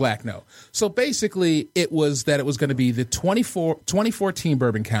for Black Note. So basically, it was going to be the 2014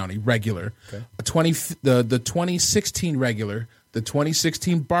 Bourbon County regular, the 2016 regular, the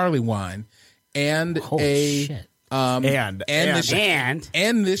 2016 barley wine, and shit. And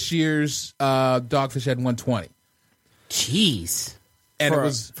this year's Dogfish Head 120. Jeez. And it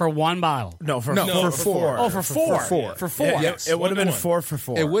was for one bottle. for four. Oh, for four. For four. Yes. It would have been 4 for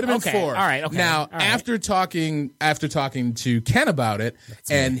 4. It would have been Okay. 4. All right. Okay. Now, All right. after talking to Ken about it,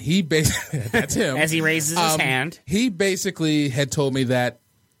 he basically that's him. As he raises his hand. He basically had told me that,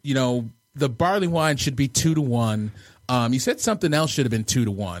 the barley wine should be 2-to-1. He said something else should have been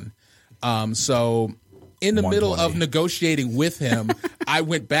 2-to-1. So in the middle of negotiating with him, I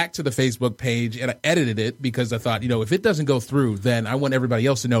went back to the Facebook page and I edited it because I thought, if it doesn't go through, then I want everybody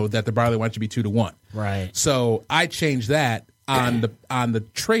else to know that the barley wine should be 2-to-1. Right. So I changed that on the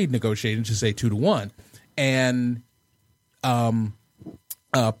trade negotiation to say 2-to-1. And Paul,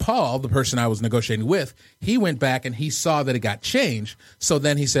 the person I was negotiating with, he went back and he saw that it got changed. So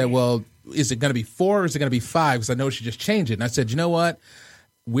then he said, well, is it going to be 4 or is it going to be 5? Because I know she just changed it. And I said, you know what?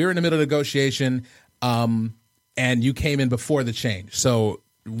 We're in the middle of negotiation, and you came in before the change. So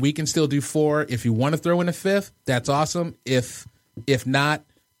we can still do 4. If you want to throw in a 5th, that's awesome. If not,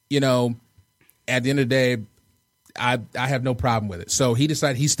 at the end of the day, I have no problem with it. So he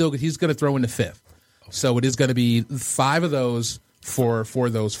decided he's going to throw in the 5th. So it is going to be 5 of those for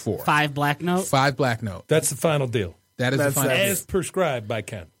those 4. 5 Black Note? 5 Black Note. That's the final deal. That is the final deal. As prescribed by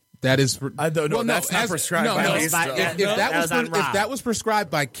Ken. That is. I don't know. That's not prescribed by me. If that was prescribed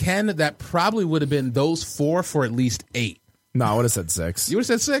by Ken, that probably would have been those 4 for at least 8. No, I would have said 6. You would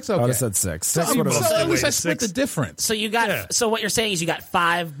have said 6. Okay. I would have said 6. So at least I split the difference. So you got. So what you're saying is you got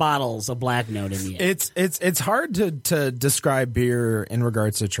 5 bottles of Black Note in the end. It's hard to describe beer in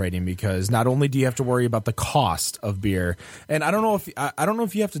regards to trading because not only do you have to worry about the cost of beer, and I don't know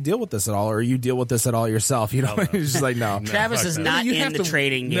if you have to deal with this at all, or you deal with this at all yourself. It's just like no. Travis is not in the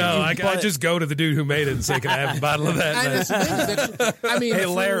trading game. No, I just go to the dude who made it and say, "Can I have a bottle of that?" I mean, hey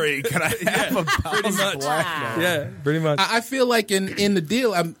Larry, can I have a bottle pretty much. of Black Note? Yeah, pretty much. I feel like in the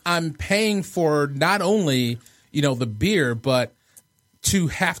deal, I'm paying for not only the beer, but to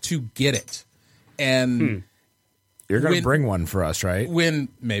have to get it, and You're going to bring one for us, right? when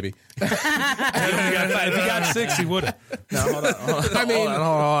maybe. If he got 6, he would have. No, hold on. I mean, hold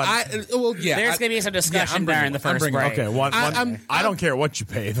on. well, yeah. There's going to be some discussion there in the first break. Okay, I don't care what you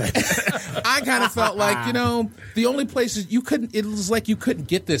pay. Then. I kind of felt like the only places you couldn't. It was like you couldn't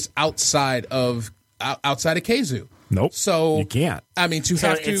get this outside of Kazoo. Nope. So you can't. I mean, to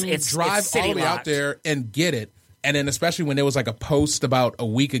have to drive all the way out there and get it, and then especially when there was like a post about a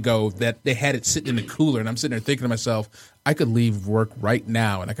week ago that they had it sitting in the cooler, and I'm sitting there thinking to myself, I could leave work right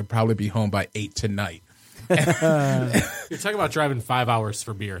now, and I could probably be home by 8 tonight. You're talking about driving 5 hours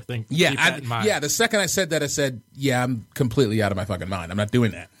for beer. Keep that in mind. The second I said that, I said, yeah, I'm completely out of my fucking mind. I'm not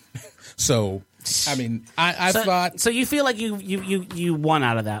doing that. So, I mean, I thought. So you feel like you won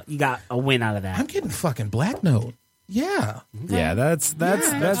out of that. You got a win out of that. I'm getting fucking Black Note. Yeah. Yeah, that's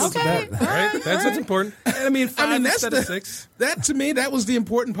okay. Right? That's what's important. I mean, 5 instead of 6. That to me, that was the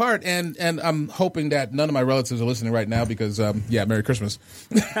important part, and I'm hoping that none of my relatives are listening right now because, Merry Christmas.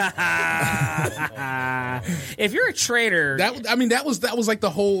 If you're a trader, that was like the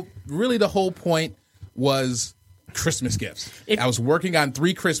whole point was Christmas gifts. I was working on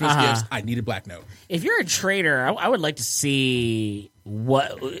 3 Christmas gifts. I needed Black Note. if you're a trader, I would like to see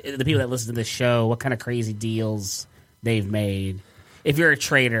what the people that listen to this show, what kind of crazy deals they've made. If you're a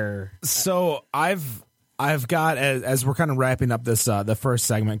trader, So I've I've got as we're kind of wrapping up this the first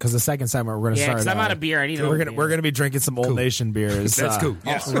segment, because the second segment we're going to start. Yeah, because I'm out of beer. I need. We're gonna be drinking some Old Nation beers. That's cool.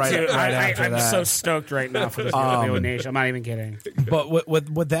 Yes. Right, Dude, right after I'm that. so stoked right now for this Old Nation. I'm not even kidding. But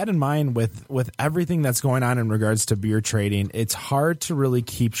with that in mind, with everything that's going on in regards to beer trading, it's hard to really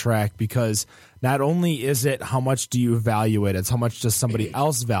keep track, because not only is it how much do you value it, it's how much does somebody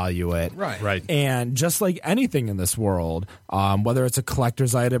else value it. Right. And just like anything in this world, whether it's a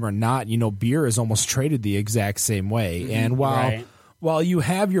collector's item or not, beer is almost traded the exact same way. And while you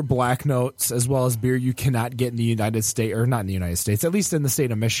have your black notes as well as beer you cannot get in the United States, or not in the United States, at least in the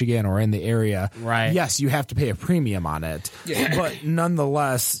state of Michigan or in the area, yes, you have to pay a premium on it. Yeah. But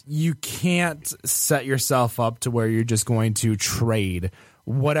nonetheless, you can't set yourself up to where you're just going to trade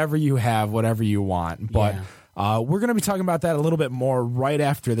whatever you have, whatever you want. But we're going to be talking about that a little bit more right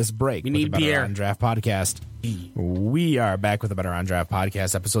after this break. We need the Better beer. On Draft Podcast. We are back with the Better On Draft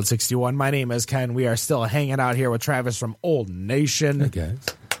Podcast, episode 61. My name is Ken. We are still hanging out here with Travis from Old Nation. Hey, guys.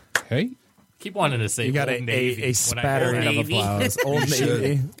 Hey. Keep wanting to say You got Old Navy a spattering of Navy. applause. Old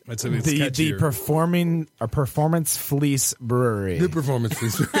Navy. The Performance Fleece Brewery. The Performance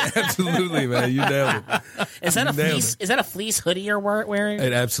Fleece. Absolutely, man. You nailed it. Is that a fleece? Is that a fleece hoodie you're wearing?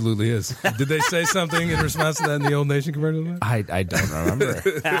 It absolutely is. Did they say something in response to that in the Old Nation commercial? I don't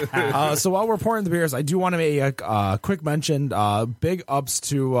remember. So while we're pouring the beers, I do want to make a quick mention. Big ups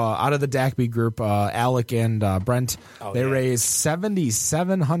to out of the DACB group, Alec and Brent. They raised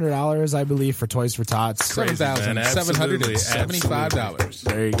 $7,700, I believe, for Toys for Tots. $7,775.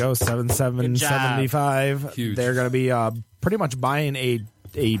 There you go, 7,775. Huge. They're going to be pretty much buying a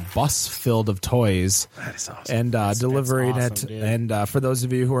bus filled of toys. That is awesome. And delivering awesome, it. dude. And for those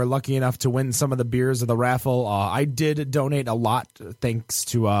of you who are lucky enough to win some of the beers of the raffle, I did donate a lot thanks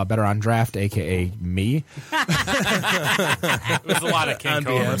to Better on Draft, a.k.a. me. It was a lot of King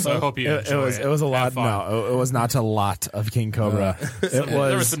Cobra, so I hope you enjoy it. It was a lot. Have fun. No, it was not a lot of King Cobra.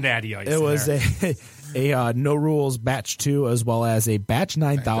 There was some natty ice. It was there. a No Rules Batch 2 as well as a Batch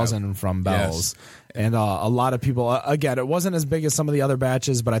 9000 from Bell's. Yes. And a lot of people, again, it wasn't as big as some of the other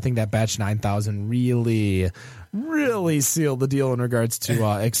batches, but I think that Batch 9000 really sealed the deal in regards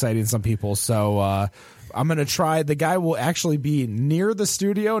to exciting some people. So I'm going to try. The guy will actually be near the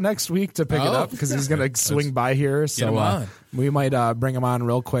studio next week to pick it up, because he's going to swing by here. So we might bring him on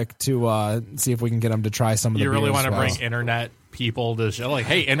real quick to see if we can get him to try some of the beers. You really want to as well. bring internet people to the show? Like,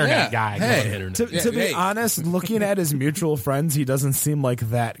 hey, internet guy. Hey. Internet. To be honest, looking at his mutual friends, he doesn't seem like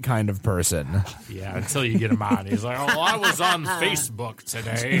that kind of person. Yeah, until you get him on. He's like, oh, I was on Facebook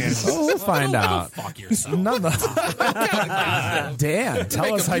today. And We'll find out. Fuck yourself. Dan,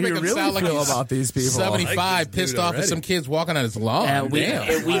 tell us how you really feel about these people. 75, pissed off at some kids walking on his lawn.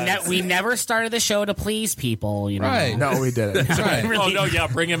 We never started the show to please people, Right. No, we didn't. Right. Oh, no, yeah,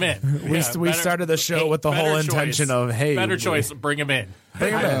 bring him in. We started the show with the whole intention of, hey. Better choice, bring him in.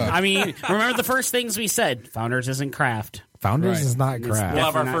 I mean, remember the first things we said? Founders isn't craft. Founders is not crap. We'll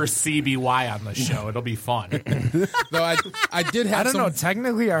have our first CBY on the show. It'll be fun. Though I did have I don't know.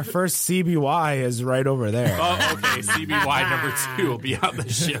 Technically, our first CBY is right over there. Oh, okay. CBY number 2 will be on the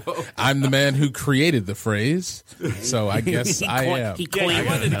show. I'm the man who created the phrase, so I guess I am. He Yeah, coined I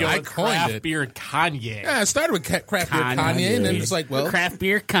wanted to go I with coined craft it. beer Kanye. Yeah, I started with craft beer Kanye, and then it's like, well, craft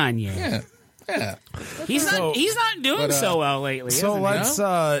beer Kanye. yeah. He's not doing so well lately. So isn't he? let's.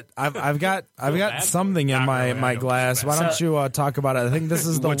 I've got bad? something in Not really, I my don't glass. feel Why bad. don't you talk about it? I think this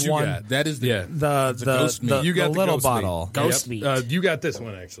is the What you one. got? That is The ghost meat. You got the the little ghost meat. bottle. Ghost meat. You got this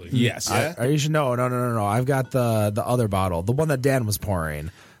one, actually. yes. Are you sure? No. I've got the other bottle, the one that Dan was pouring.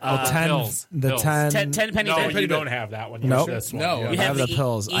 Pills. The Pills. 10. 10 penny No, bag. you don't have that one. You Nope. have this one. No. Yeah. We I have the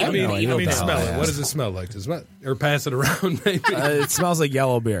pills. I have no idea I what mean, the hell smell it it. is. What does it smell like? Or pass it around, maybe? It smells like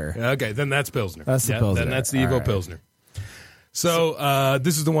yellow beer. Okay, then that's Pilsner. That's the Pilsner. Then that's the All Evo right. Pilsner. So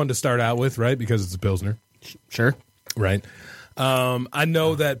this is the one to start out with, right? Because it's a Pilsner. Sure. Right. I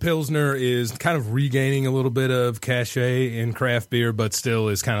know that Pilsner is kind of regaining a little bit of cachet in craft beer, but still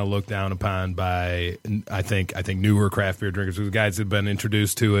is kind of looked down upon by, I think newer craft beer drinkers, the guys that have been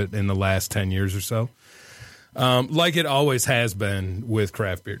introduced to it in the last 10 years or so. Like it always has been with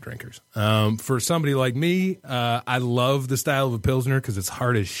craft beer drinkers. For somebody like me, I love the style of a Pilsner because it's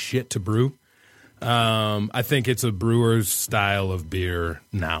hard as shit to brew. I think it's a brewer's style of beer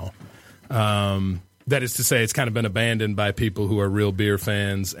now. That is to say, it's kind of been abandoned by people who are real beer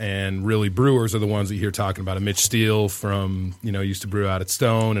fans, and really brewers are the ones that you hear talking about it. Mitch Steele from, used to brew out at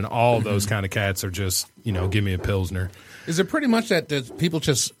Stone, and all those kind of cats are just, give me a Pilsner. Is it pretty much that people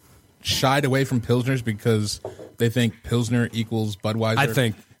just shied away from Pilsners because they think Pilsner equals Budweiser? I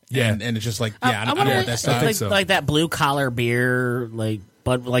think, yeah. And it's just like, I don't want that style. Like that blue collar beer, like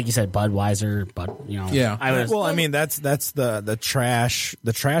Bud, like you said, Budweiser, Yeah. I mean that's the trash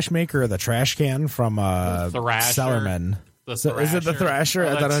maker, the trash can from Thrasher. Sellerman. Is it the Thrasher?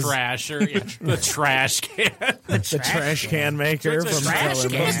 The Thrasher, yeah. The trash can. The trash can maker from trash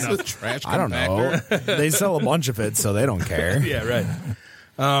Sellerman. can. Trash I don't know. They sell a bunch of it, so they don't care. Yeah,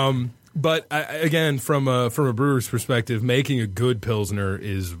 right. But again, from a brewer's perspective, making a good Pilsner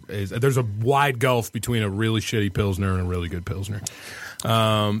is there's a wide gulf between a really shitty Pilsner and a really good Pilsner.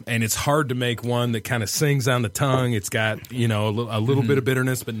 And it's hard to make one that kind of sings on the tongue. It's got, a little bit of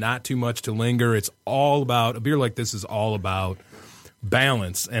bitterness, but not too much to linger. It's all about, a beer like this is all about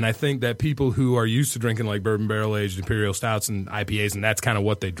balance. And I think that people who are used to drinking like bourbon barrel aged imperial stouts and IPAs, and that's kind of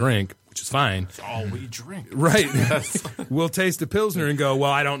what they drink, which is fine. It's all we drink. Right. We'll taste a Pilsner and go, well,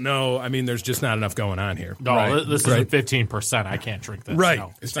 I don't know. I mean, there's just not enough going on here. No, right. this isn't 15%. I can't drink this. Right.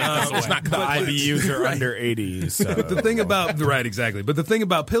 No. It's not The IBUs are under 80. So. But the thing about right, exactly. But the thing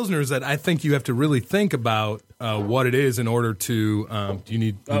about Pilsner is that I think you have to really think about what it is in order to. Do you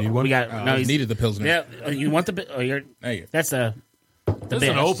need one? We got no. You needed the Pilsner. Yeah, you want the? Oh, you're. Hey. That's a. This is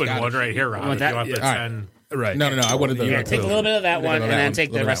an open one right here, Rob. want that? You want the Yeah. 10. Right. No. I wanted the. Here, take a little bit of that one, and then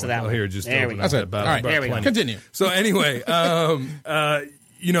take the rest of that Oh, one. here, just there open we up go. That's it. that All right. There we go. plenty. Continue. So anyway, but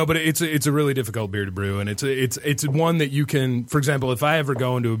it's a really difficult beer to brew, and it's one that you can, for example, if I ever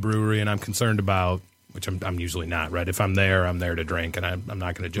go into a brewery and I'm concerned about, which I'm usually not, right? If I'm there to drink, and I'm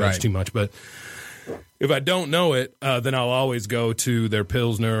not going to judge Right. too much, but if I don't know it, then I'll always go to their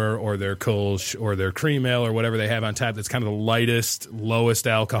Pilsner or their Kolsch or their cream ale or whatever they have on tap that's kind of the lightest, lowest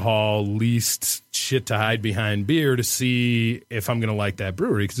alcohol, least shit to hide behind beer to see if I'm going to like that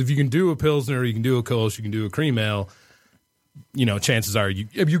brewery. Because if you can do a Pilsner, you can do a Kolsch, you can do a cream ale, chances are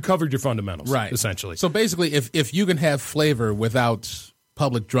you covered your fundamentals, Right. essentially. So basically, if you can have flavor without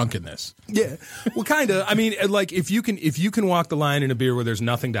public drunkenness. Yeah, well, kind of. I mean, like if you can walk the line in a beer where there's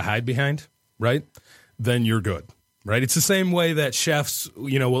nothing to hide behind, right? Then you're good, right? It's the same way that chefs,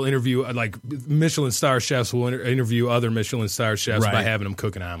 will interview, like Michelin star chefs will interview other Michelin star chefs by Right. having them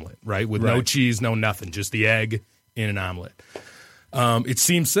cook an omelet, right? With no Right. cheese, no nothing, just the egg in an omelet. It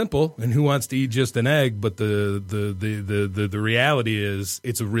seems simple, and who wants to eat just an egg? But the reality is,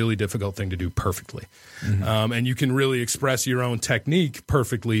 it's a really difficult thing to do perfectly, and you can really express your own technique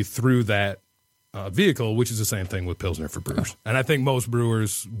perfectly through that vehicle, which is the same thing with Pilsner for brewers. And I think most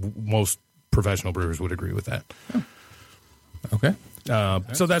professional brewers would agree with that. Okay.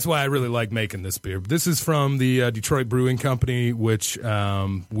 So that's why I really like making this beer. This is from the Detroit Brewing Company, which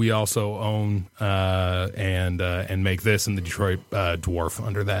we also own and make this in the Detroit Dwarf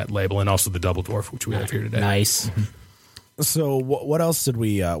under that label, and also the Double Dwarf, which we have here today. Nice. So what else did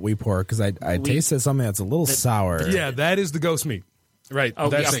we pour? Because I tasted something that's a little sour. Yeah, that is the ghost meat. Right. Oh,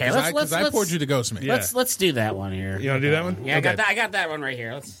 That's okay. Because I poured you the ghost meat. Yeah. Let's do that one here. You want to do that one? Yeah, Okay. I got that one right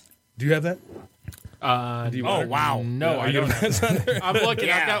here. Do you have that? Oh, wow. No, I don't. I'm looking.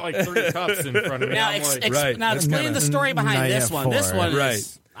 Yeah. I've got like 3 cups in front of me. Now, I'm like, Right. now explain the story Now behind you this have one. 4. This one, Right.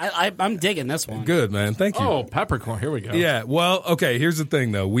 is, I'm digging this one. Good, man. Thank you. oh, peppercorn. Here we go. Yeah, well, okay, here's the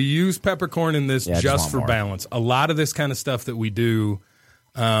thing, though. We use peppercorn in this Yeah, I just just want for more. balance. A lot of this kind of stuff that we do,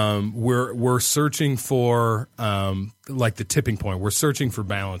 we're searching for, like, the tipping point. We're searching for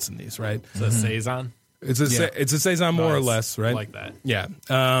balance in these, right? It's a Saison. It's a Saison more or Nice. less, right? I like that. Yeah.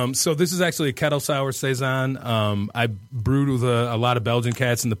 So this is actually a kettle sour Saison. I brewed with a lot of Belgian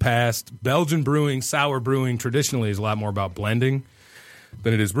cats in the past. Belgian brewing, sour brewing, traditionally is a lot more about blending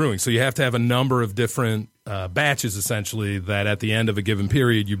than it is brewing. So you have to have a number of different batches, essentially, that at the end of a given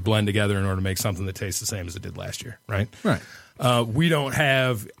period you blend together in order to make something that tastes the same as it did last year, right? Right. We don't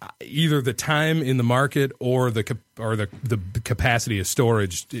have either the time in the market or the capacity of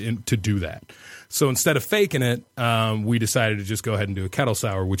storage to do that. So instead of faking it, we decided to just go ahead and do a kettle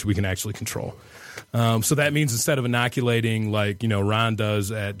sour, which we can actually control. So that means instead of inoculating like Ron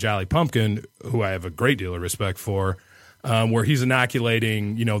does at Jolly Pumpkin, who I have a great deal of respect for, where he's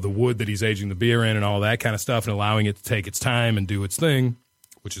inoculating the wood that he's aging the beer in and all that kind of stuff, and allowing it to take its time and do its thing,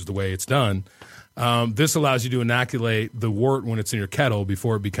 which is the way it's done. This allows you to inoculate the wort when it's in your kettle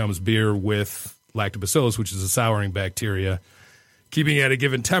before it becomes beer with lactobacillus, which is a souring bacteria. Keeping it at a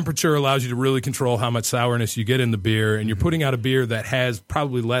given temperature allows you to really control how much sourness you get in the beer, and you're putting out a beer that has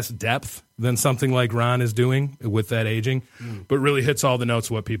probably less depth than something like Ron is doing with that aging, but really hits all the notes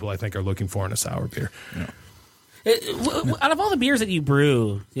of what people, I think, are looking for in a sour beer. Yeah. Out of all the beers that you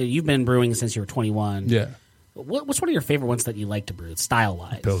brew, you've been brewing since you were 21. Yeah. What's one of your favorite ones that you like to brew,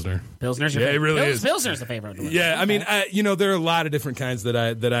 style-wise? Pilsner. Pilsner's your Yeah, it favorite? really is. Pilsner's the favorite one. Yeah, I mean, there are a lot of different kinds that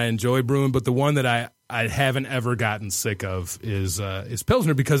I enjoy brewing, but the one that I haven't ever gotten sick of is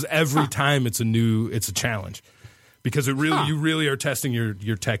Pilsner, because every time it's a challenge. because you really are testing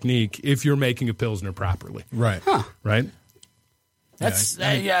your technique if you're making a Pilsner properly. Right. Right? That's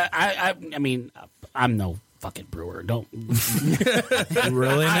I mean, I'm no fucking brewer. Don't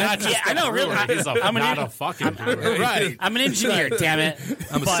Really? I know. Really, I'm not a fucking brewer. Right. I'm an engineer. Damn it.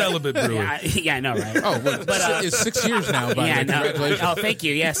 I'm a celibate brewer. Yeah, I know, right? Oh, but it's 6 years now. By Yeah, the way. no. Congratulations. Oh, thank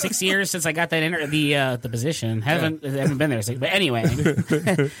you. Yeah, 6 years since I got that the position. Haven't been there. But anyway,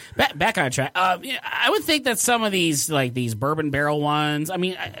 back on track. I would think that some of these bourbon barrel ones, I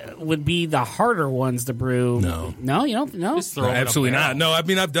mean, would be the harder ones to brew. No, you don't. No, Just throw it in a Absolutely barrel. not. No, I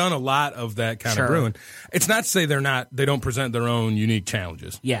mean I've done a lot of that kind Sure. of brewing. It's not to say they don't present their own unique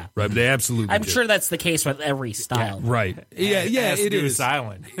challenges. Yeah. Right. But they absolutely I'm do. sure that's the case with every style. Right. Yeah, it is.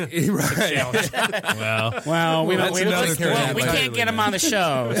 Silent. Right. Well, we that's another thing. we can't get him on the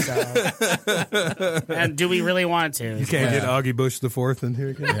show. So. And do we really want to? You can't get Augie Bush the fourth in here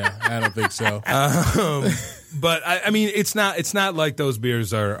again. Yeah, I don't think so. But I mean, it's not like those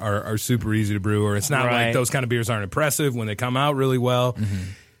beers are super easy to brew, or it's not Right. like those kind of beers aren't impressive when they come out really well.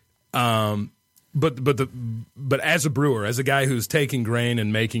 But as a brewer, as a guy who's taking grain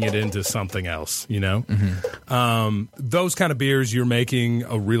and making it into something else, those kind of beers, you're making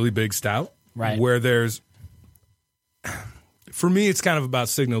a really big stout, Right. Where for me, it's kind of about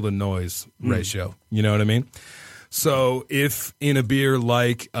signal to noise ratio. You know what I mean? So if in a beer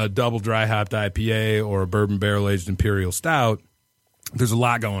like a double dry hopped IPA or a bourbon barrel aged imperial stout, there's a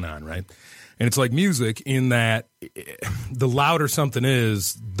lot going on, right? And it's like music in that the louder something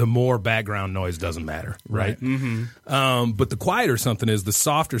is, the more background noise doesn't matter, right? But the quieter something is, the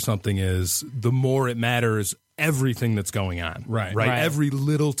softer something is, the more it matters everything that's going on, Right. Right. Every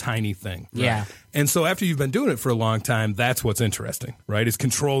little tiny thing. Yeah. And so after you've been doing it for a long time, that's what's interesting, right? Is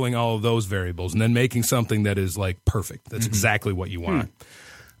controlling all of those variables and then making something that is like perfect. That's exactly what you want.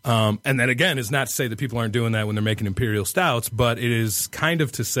 And then again, it's not to say that people aren't doing that when they're making imperial stouts, but it is kind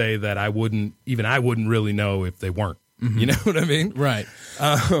of to say that I wouldn't really know if they weren't. You know what I mean? Right.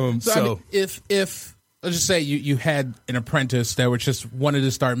 So, I mean, if let's just say you had an apprentice that was just wanted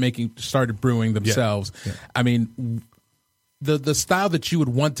to started brewing themselves. Yeah. I mean, the style that you would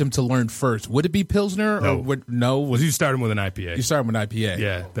want them to learn first, would it be Pilsner or would you start them with an IPA? You start with an IPA.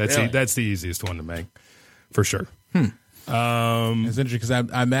 Yeah, that's the easiest one to make, for sure. It's interesting because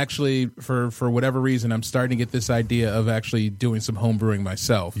I'm actually for whatever reason I'm starting to get this idea of actually doing some home brewing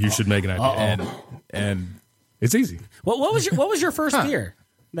myself. You should make an IPA, and it's easy. What was your first beer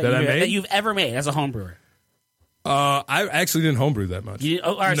that you've ever made as a home brewer? I actually didn't homebrew that much.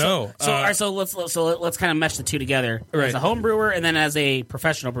 All right, No. So let's kind of mesh the two together. Right. As a home brewer and then as a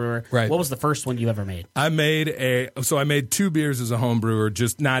professional brewer, Right. What was the first one you ever made? I made 2 beers as a home brewer,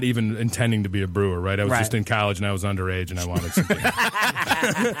 just not even intending to be a brewer, right? I was just in college and I was underage and I wanted some beer.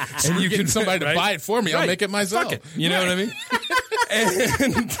 and you get somebody to buy it for me. I'll make it myself. Fuck it. You know what I mean?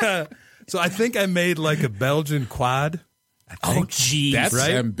 And so I think I made like a Belgian quad. Oh, geez. That's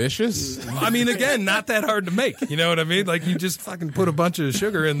right? ambitious. I mean, again, not that hard to make. You know what I mean? Like, you just fucking put a bunch of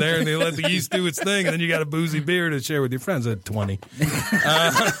sugar in there and they let the yeast do its thing, and then you got a boozy beer to share with your friends at 20.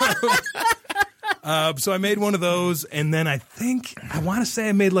 So I made one of those, and then I want to say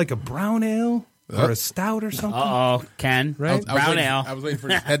I made like a brown ale or a stout or something. Uh-oh, Ken. Right? Brown ale. I was waiting for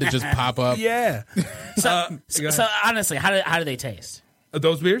his head to just pop up. Yeah. So honestly, how do they taste?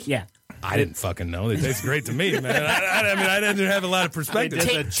 Those beers? Yeah. I didn't fucking know. They taste great to me, man. I mean, I didn't have a lot of perspective.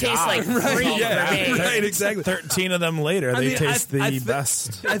 Tastes like free. Right, exactly. 13 of them later, they taste the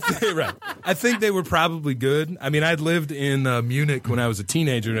best. I think they were probably good. I mean, I'd lived in Munich when I was a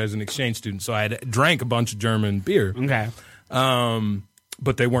teenager as an exchange student, so I drank a bunch of German beer. Okay.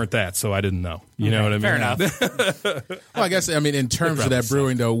 But they weren't that, so I didn't know. You know what I mean? Fair enough. Well, I guess in terms of that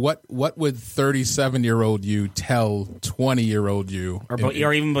brewing though, what would 37-year-old you tell 20-year-old you,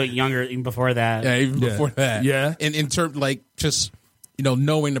 or even younger, even before that? Yeah, even before that. Yeah. In terms like just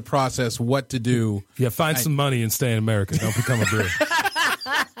knowing the process, what to do. Yeah, find some money and stay in America. Don't become a brewer.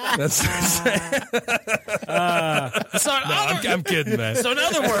 I'm kidding, man. So in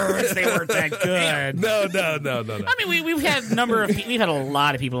other words, they weren't that good. No. I mean, we've had a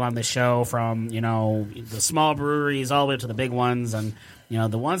lot of people on the show from the small breweries all the way to the big ones, and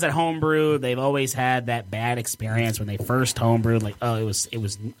the ones that homebrew, they've always had that bad experience when they first homebrewed. Like, oh, it was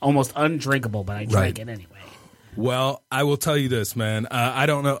almost undrinkable, but I drank it anyway. Well, I will tell you this, man. I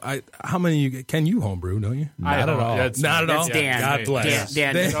don't know. How many can you homebrew? Don't you? Not at all. Not at all. Dan. God bless.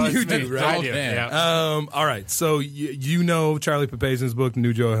 Dan. You do, right? Yeah. All right. So you know Charlie Papazian's book,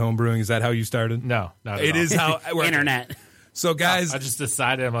 New Joy Homebrewing. Is that how you started? No, not at It all. is how Internet. So, guys, I just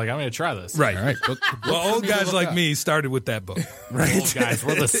decided I'm going to try this. Right. All right. Well, old guys like me started with that book. Right. Old guys,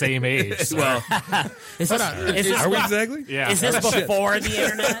 we're the same age. So. Well, Are we exactly? Yeah. Is this before the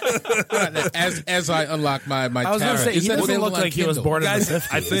internet? As I unlock my I was going to say, he doesn't look like he was born in the 50s.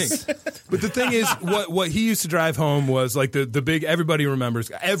 I think. But the thing is, what he used to drive home was like the big, everybody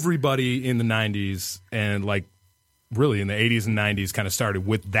remembers, everybody in the 90s and like really in the 80s and 90s kind of started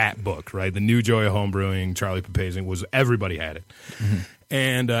with that book, right? The New Joy of Homebrewing, Charlie Papazian, was everybody had it. Mm-hmm.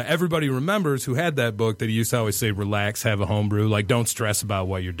 And everybody remembers who had that book that he used to always say, relax, have a homebrew. Like, don't stress about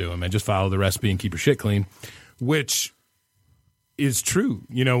what you're doing, man. Just follow the recipe and keep your shit clean, which is true,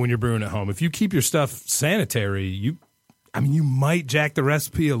 you know, when you're brewing at home. If you keep your stuff sanitary, you might jack the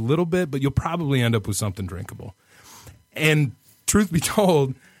recipe a little bit, but you'll probably end up with something drinkable. And truth be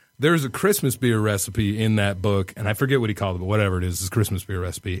told, there's a Christmas beer recipe in that book, and I forget what he called it, but whatever it is, it's a Christmas beer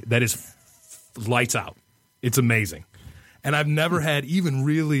recipe that is lights out. It's amazing. And I've never had, even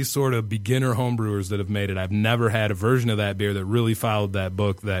really sort of beginner homebrewers that have made it, I've never had a version of that beer that really followed that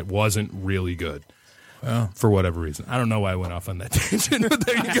book that wasn't really good. Well, for whatever reason. I don't know why I went off on that tangent, but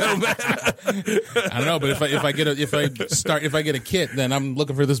there you go, man. I don't know, but if I get a kit, then I'm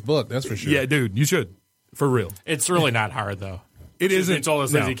looking for this book. That's for sure. Yeah, dude, you should. For real. It's really not hard, though. It isn't. It's all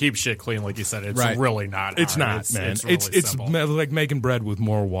those things no. you keep shit clean, like you said. It's right. really not hard. It's not, man. It's like making bread with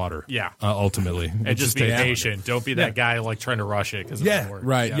more water. Yeah. Ultimately. And just be patient. Don't be that guy like trying to rush it because it doesn't work.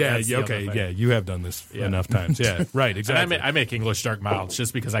 Right. Yeah. Okay. Yeah. You have done this enough times. Yeah. Right. Exactly. And I make English dark milds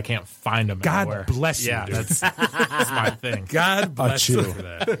just because I can't find them anywhere. God bless you. Yeah. Dude. That's my thing. God bless you for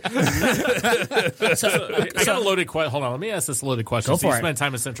that. I got a loaded question. Hold on. Let me ask this loaded question. So you spent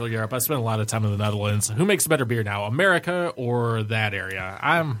time in Central Europe. I spent a lot of time in the Netherlands. Who makes better beer now, America or that area?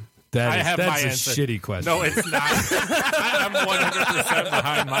 That's a shitty question. No, it's not. I'm 100%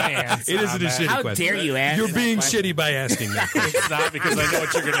 behind my answer. It isn't a shitty How question. dare you ask? You're being shitty by asking that question. It's not because I know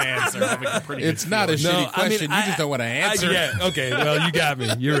what you're going to answer. It's not a shitty question. You just don't want to answer. Yeah. Okay. Well, you got me.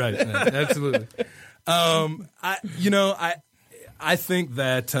 You're right. Man. Absolutely. I think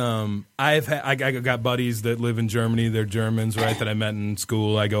that I got buddies that live in Germany. They're Germans, right? That I met in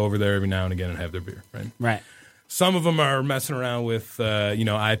school. I go over there every now and again and have their beer, right? Right. Some of them are messing around with,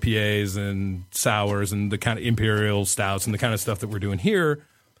 IPAs and sours and the kind of imperial stouts and the kind of stuff that we're doing here.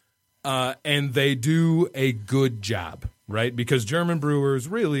 And they do a good job, right? Because German brewers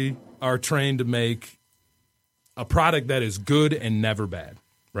really are trained to make a product that is good and never bad,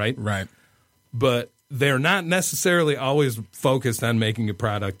 right? Right. But they're not necessarily always focused on making a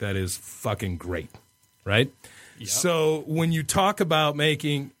product that is fucking great, right? Yep. So when you talk about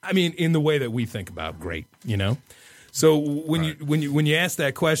making, in the way that we think about great, you know. So when you ask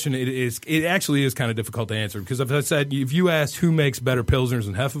that question, it actually is kind of difficult to answer because if I said if you asked who makes better pilsners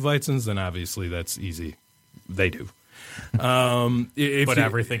and Hefeweizens, then obviously that's easy. They do. But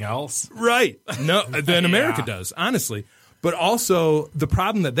everything else, right? No, then America does, honestly. But also the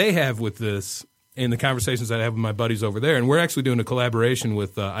problem that they have with this in the conversations that I have with my buddies over there, and we're actually doing a collaboration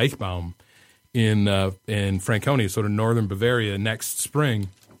with Eichbaum in Franconia, sort of northern Bavaria, next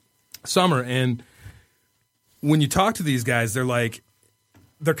summer. And when you talk to these guys, they're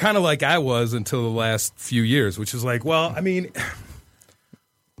kind of like I was until the last few years, which is like, well,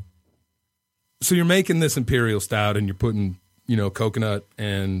 so you're making this imperial stout and you're putting, coconut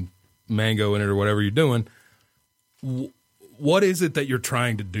and mango in it or whatever you're doing. What is it that you're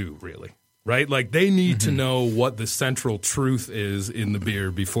trying to do, really? Right? Like, they need to know what the central truth is in the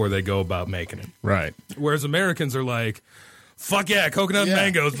beer before they go about making it. Right. Whereas Americans are like, fuck yeah, coconut and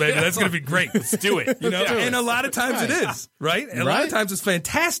mangoes, baby. That's going to be great. Let's do it. And a lot of times it is, right? And a lot of times it's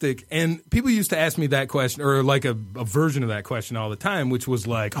fantastic. And people used to ask me that question, or like a version of that question all the time, which was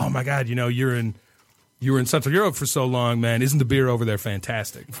like, oh my God, you were in Central Europe for so long, man. Isn't the beer over there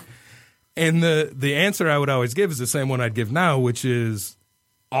fantastic? And the answer I would always give is the same one I'd give now, which is,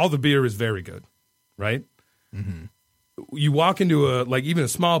 all the beer is very good, right? Mm-hmm. You walk into even a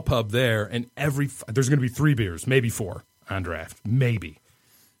small pub there, and there's going to be 3 beers, maybe 4 on draft, maybe.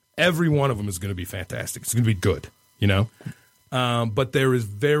 Every one of them is going to be fantastic. It's going to be good, But there is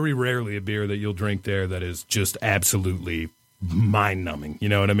very rarely a beer that you'll drink there that is just absolutely mind-numbing. You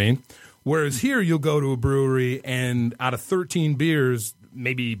know what I mean? Whereas here, you'll go to a brewery, and out of 13 beers,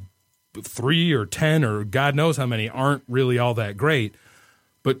 maybe 3 or 10 or God knows how many aren't really all that great.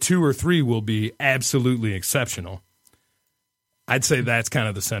 But 2 or 3 will be absolutely exceptional. I'd say that's kind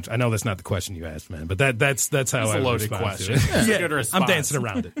of the central. I know that's not the question you asked, man, but that's how I a loaded question. It's a good response. I'm dancing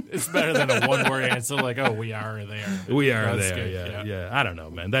around it. It's better than a one-word answer like, "Oh, we are there." We are there. Yeah. I don't know,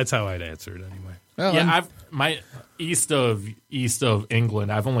 man. That's how I'd answer it anyway. Well, Yeah, east of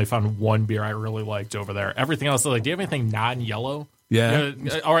England, I've only found one beer I really liked over there. Everything else, like, do you have anything non-yellow? Yeah.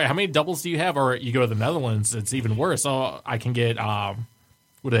 All right, how many doubles do you have? Or you go to the Netherlands, it's even worse. So I can get, what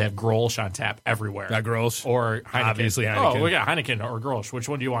do they have? Grolsch on tap everywhere. Grolsch. Or Heineken. Obviously Heineken. Oh, we got Heineken or Grolsch. Which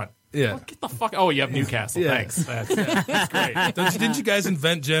one do you want? Yeah. Get the fuck. Oh, you have Newcastle. Yeah. Thanks. That's great. Didn't you guys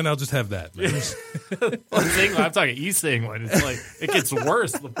invent gin? I'll just have that. I'm talking East England. It's like it gets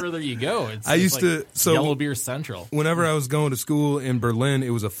worse the further you go. It's yellow beer central. Whenever I was going to school in Berlin, it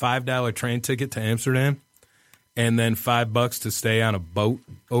was a $5 train ticket to Amsterdam, and then $5 to stay on a boat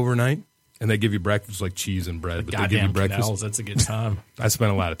overnight. And they give you breakfast like cheese and bread. But they give you breakfast. Canals, that's a good time. I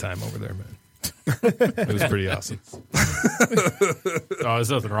spent a lot of time over there, man. It was pretty awesome. There's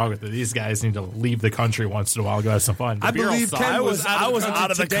nothing wrong with it. These guys need to leave the country once in a while, go have some fun. I believe Ken I was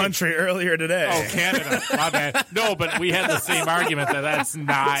out of the country earlier today. Oh, Canada. My bad. No, but we had the same argument that's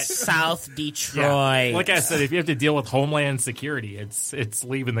not South Detroit. Yeah. Like I said, if you have to deal with homeland security, it's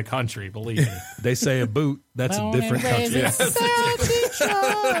leaving the country. Believe me. They say a boot. That's a different country.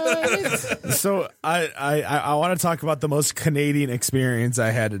 So I want to talk about the most Canadian experience I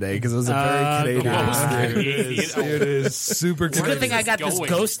had today because it was a very Canadian experience. It is super It's a good thing I got this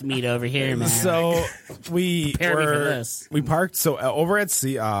ghost meat over here, man. So we parked over at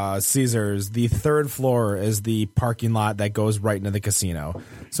Caesars. The third floor is the parking lot that goes right into the casino.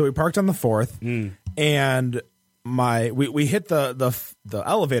 So we parked on the fourth, and we hit the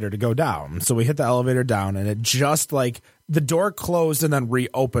elevator to go down. So we hit the elevator down, and it just like the door closed and then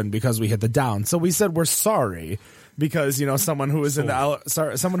reopened because we hit the down. So we said we're sorry. Because someone who is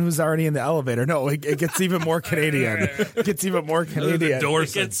someone who's already in the elevator. No, it gets even more Canadian. It gets even more Canadian. The door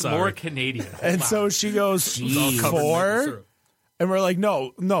gets more Canadian. And so she goes 4, and we're like,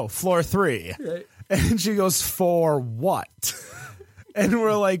 no, floor 3. Right. And she goes, for what? And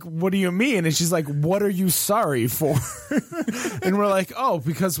we're like, what do you mean? And she's like, what are you sorry for? And we're like, oh,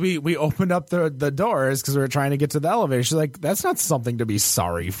 because we opened up the doors because we were trying to get to the elevator. She's like, that's not something to be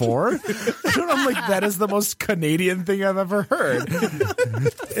sorry for. And I'm like, that is the most Canadian thing I've ever heard.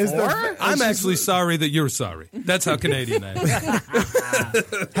 I'm actually sorry that you're sorry. That's how Canadian I am.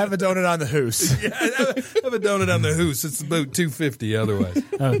 Have a donut on the hoose. Yeah, have a donut on the hoose. It's about $2.50 otherwise.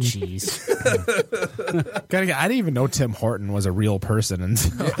 Oh, jeez. I didn't even know Tim Horton was a real person. What?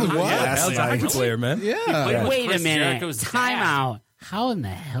 Hockey player, man. Yeah. Wait a minute. Time out. How in the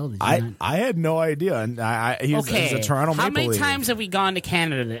hell did you not? I had no idea. And he's a Toronto Maple Leaf. How many times have we gone to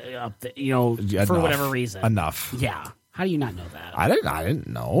Canada for whatever reason? Enough. Yeah. How do you not know that? I didn't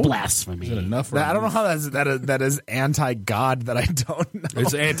know. Blasphemy. Is it enough? I don't know how that is anti-God that I don't know.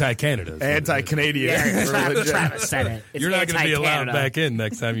 It's anti-Canada. Anti-Canadian. Yeah, Travis said it. It's You're not going to be allowed back in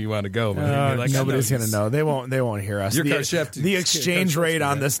next time you want to go. Man. Nobody's going to know. They won't hear us. The exchange rate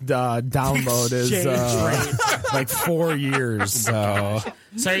on this download is like 4 years.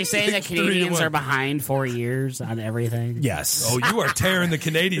 So are you saying that Canadians are behind 4 years on everything? Yes. Oh, you are tearing the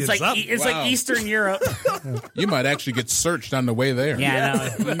Canadians up. It's like Eastern Europe. You might actually get searched on the way there.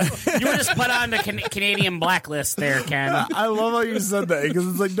 Yeah, I know. You were just put on the Canadian blacklist there, Ken. I love how you said that because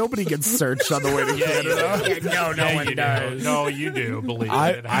it's like nobody gets searched on the way to Canada. No one does. No, you do. Believe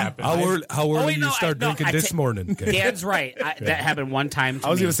it happens. How early you start drinking this morning? Dad's right. That happened one time to me.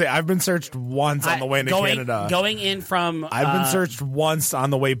 I was going to say, I've been searched once on the way to Canada. Going in from... I've been searched once on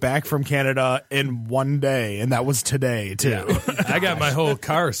the way back from Canada in one day, and that was today, too. Yeah. I got my whole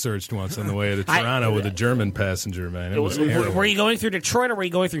car searched once on the way to Toronto with a German passenger, man. It was were you going through Detroit or were you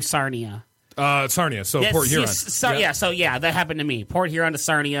going through Sarnia? Sarnia, so Port Huron. That happened to me. Port Huron to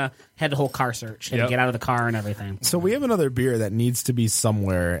Sarnia, had the whole car search. Had to get out of the car and everything. So we have another beer that needs to be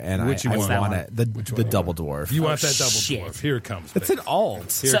somewhere, and I want it. The Double Dwarf. You want that Double Dwarf. Here it comes. It's an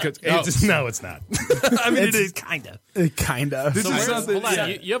alt. No, it's not. I mean, it is kind of. Kind of. Hold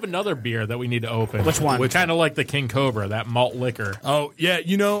on. You have another beer that we need to open. Which one? Kind of like the King Cobra, that malt liquor. Oh, yeah.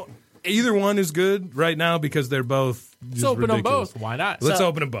 Either one is good right now because they're both. Let's open them both. Why not? Let's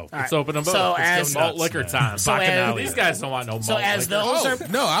open them both. Let's open them both. So as malt liquor time. These guys don't want no malt liquor. As those are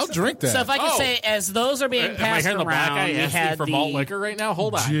no, I'll drink that. So if I can say, as those are being passed around, we had for malt liquor right now.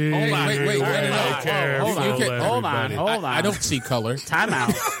 Hold on. Wait. Hold on. I don't see color. Time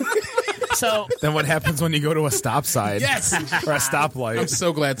out. So then what happens when you go to a stop sign? Yes, or a stoplight. I'm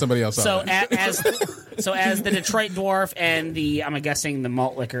so glad somebody else saw that. So as the Detroit Dwarf and I'm guessing the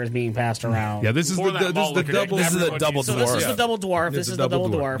malt liquor is being passed around. Yeah, this is the double So dwarf. this is the double dwarf. This is the double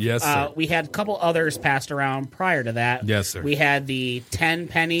dwarf. Yes, sir. We had a couple others passed around prior to that. Yes, sir. We had the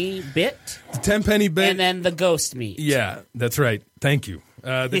 10-penny bit. The 10-penny bit. And then the ghost meat. Yeah, that's right. Thank you.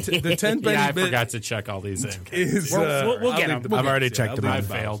 The 10-penny I bit. forgot to check all these in. We'll get them. I've already checked them. I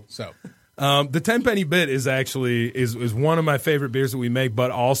failed. So The 10-penny bit is actually is one of my favorite beers that we make,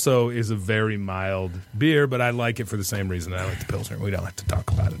 but also is a very mild beer. But I like it for the same reason I like the Pilsner. We don't have to talk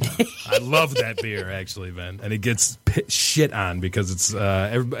about it now. I love that beer, actually, Ben, and it gets shit on because it's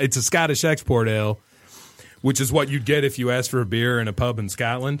a Scottish export ale, which is what you'd get if you asked for a beer in a pub in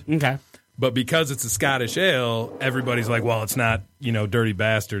Scotland. Okay. But because it's a Scottish ale, everybody's like, well, it's not, Dirty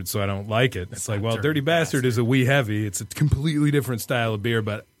Bastard, so I don't like it. It's like, well, Dirty Bastard is a wee heavy. It's a completely different style of beer,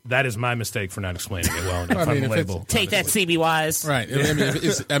 but that is my mistake for not explaining it well enough on the label. Take that, CB Wise. Right.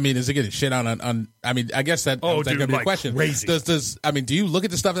 Is it getting shit on? I guess that's going to be a question. Crazy. Do you look at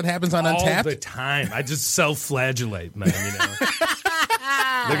the stuff that happens on Untapped? All the time. I just self-flagellate, man,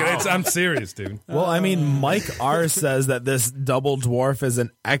 Look at it. I'm serious, dude. Well, Mike R says that this Double Dwarf is an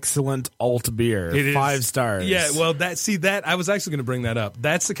excellent alt beer. It is 5 stars. Yeah, well, that I was actually going to bring that up.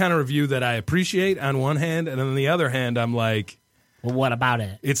 That's the kind of review that I appreciate on one hand, and on the other hand, I'm like, well, what about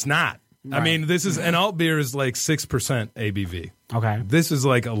it? It's not. Right. This is an alt beer is like 6% ABV. Okay. This is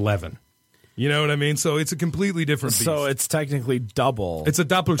like 11. You know what I mean? So it's a completely different beast. So it's technically double. It's a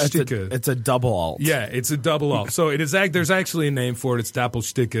Doppelstücke. It's a double alt. Yeah, it's a double alt. So it is. There's actually a name for it. It's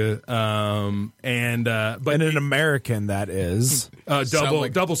Doppelstücke. But in American, that is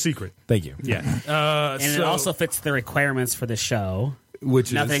double secret. Thank you. Yeah, and it also fits the requirements for the show.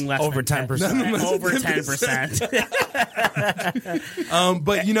 Which nothing is less over 10%. Over 10%.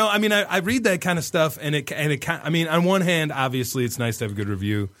 But I read that kind of stuff, and it on one hand, obviously, it's nice to have a good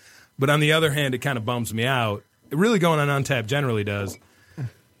review. But on the other hand, it kind of bums me out. It really going on Untapped generally does.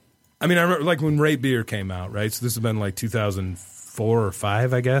 I remember like when Rate Beer came out, right? So this has been like 2004 or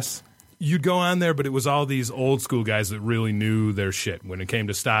 5, I guess. You'd go on there, but it was all these old school guys that really knew their shit when it came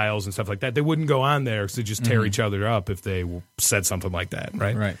to styles and stuff like that. They wouldn't go on there because they just tear each other up if they said something like that,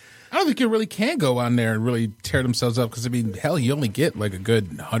 right? Right. I don't think you really can go on there and really tear themselves up because, hell, you only get like a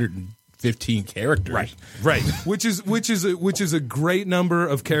good 115 characters. Right. Which is a great number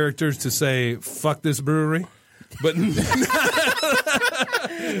of characters to say, fuck this brewery. But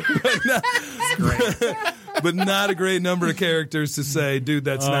not a great number of characters to say, dude,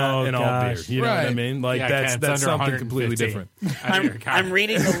 that's not an alt beer. You know what I mean? Like that's something completely different. I'm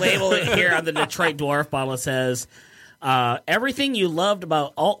reading the label here on the Detroit Dwarf bottle. It says, everything you loved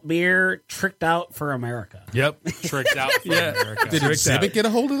about alt beer tricked out for America. Yep. Tricked out for America. Did Exhibit get a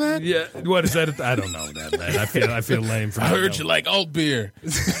hold of that? Yeah. What is that? I don't know that, man. I feel lame for I heard you like alt beer.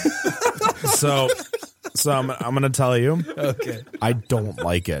 So I'm going to tell you. Okay. I don't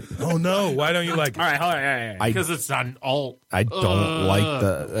like it. Oh, no. Why don't you like it? All right. Because it's not an alt. I don't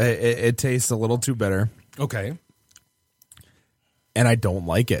like it tastes a little too bitter. Okay. And I don't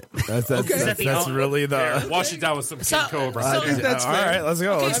like it. That's really the... Wash it down with some King Cobra. I think that's fair. All right, let's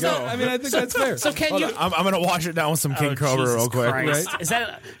go. Let's go. I think that's fair. So can you... I'm going to wash it down with some King Cobra Jesus real quick. Christ. Right? Is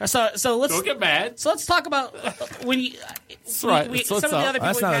that... So let's... Don't get mad. So let's talk about when you... That's right. Some of the other people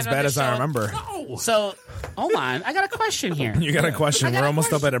That's not as bad as I remember. No. So, hold on. I got a question here. You got a question. We're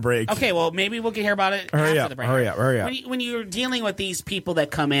almost up at a break. Okay, well, maybe we'll get hear about it Hurry after up. the break. Hurry up. When you're dealing with these people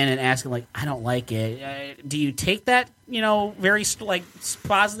that come in and asking, like, I don't like it, do you take that, very,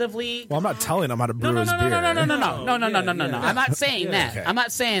 positively? Well, I'm not telling them how to brew his beer. No. I'm not saying that. Okay. I'm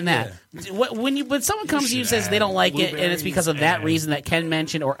not saying that. When someone comes to you and says they don't like it, and it's because of that reason that Ken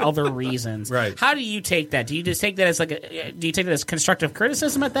mentioned or other reasons, right? How do you take that? Do you just take that as do you take that as constructive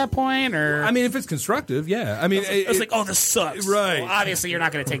criticism at that point, or? If it's constructive, yeah. It's like, oh, this sucks. Right. Well, obviously, you're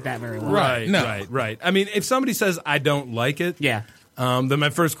not going to take that very well. Right. No. Right. If somebody says I don't like it, yeah. Then my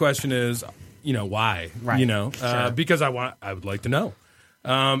first question is, why? Right. Sure. Because I would like to know.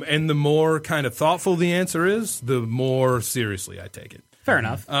 And the more kind of thoughtful the answer is, the more seriously I take it. Fair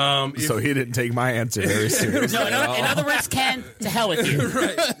enough. So he didn't take my answer very seriously. No, in other words, Ken, to hell with you.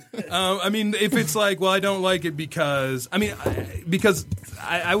 Right. If it's like, well, I don't like it because,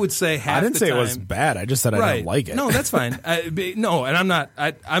 I would say half the time. I didn't say it was bad. I just said I don't like it. No, that's fine. No, and I'm not.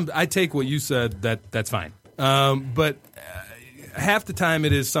 I take what you said. That's fine. But half the time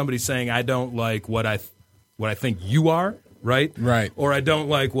it is somebody saying I don't like what I think you are. Right. Or I don't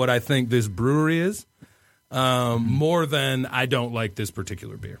like what I think this brewery is. More than I don't like this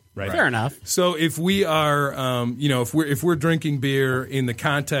particular beer, right? Fair enough. So if we are, if we're drinking beer in the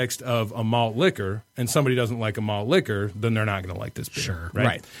context of a malt liquor, and somebody doesn't like a malt liquor, then they're not going to like this beer. Sure.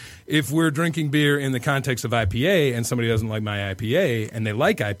 Right. If we're drinking beer in the context of IPA, and somebody doesn't like my IPA, and they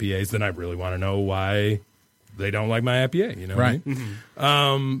like IPAs, then I really want to know why they don't like my IPA. Right.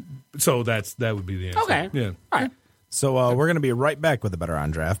 Mm-hmm. So that would be the answer. Okay. Yeah. All right. So we're going to be right back with the Better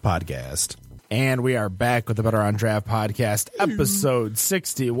on Draft podcast. And we are back with the Better on Draft podcast, episode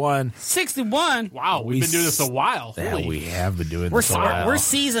 61. 61? Wow, we've been doing this a while. Yeah, we have been doing We're this a while. We're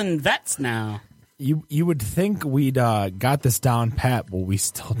seasoned vets now. You would think we'd got this down pat, but we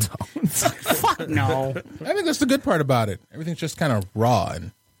still don't. Fuck no. I think that's the good part about it. Everything's just kind of raw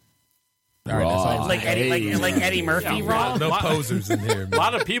and Raw. Like Eddie Murphy raw? No posers in here. A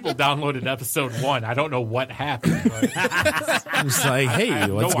lot of people downloaded episode 1. I don't know what happened. But It's like, hey,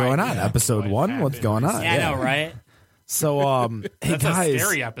 what's going on? Episode 1, what's going on? Yeah, I know, right? So, hey that's guys, a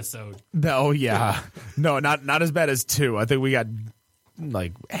scary episode. no, yeah, no, not as bad as 2. I think we got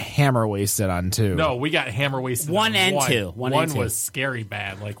like hammer wasted on 2. No, we got hammer wasted. One on and 1. two. One and two. was scary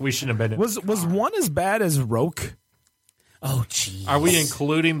bad. Like we shouldn't have been. Was 1 as bad as Roke? Oh, jeez. Are we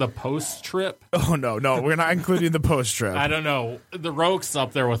including the post trip? Oh no, we're not including the post trip. I don't know. The Roke's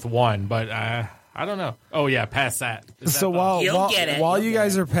up there with 1, but I don't know. Oh yeah, past that. So You'll get it. while You'll you get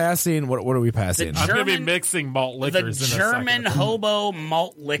guys are passing, what are we passing? I'm going to be German- mixing malt The liquors in a German second. hobo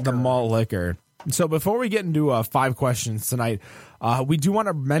malt liquor. The malt liquor. So before we get into 5 questions tonight, we do want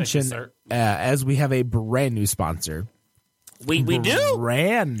to mention sir. as we have a brand new sponsor. We do?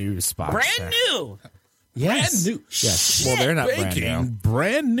 Brand new sponsor. Brand new. Yes. brand new. Yes. Well, they're not brand new.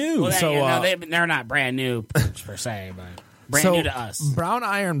 Brand new. Well, So, they're not brand new per se, but brand new to us. Brown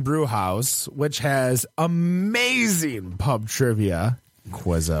Iron Brew House, which has amazing pub trivia.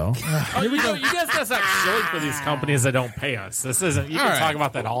 Quizzo. Oh, you guys gotta stop shilling for these companies that don't pay us. This isn't. You can All right. talk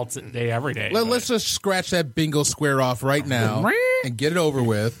about that all day, every day. Let's just scratch that bingo square off right now and get it over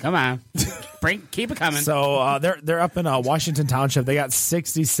with. Come on. Keep it coming. So they're up in Washington Township. They got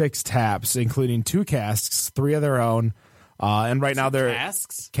 66 taps, including 2 casks, 3 of their own. And right now they're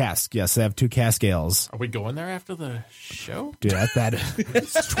Casks? cask. Yes, they have 2 cask ales. Are we going there after the show? Dude, at that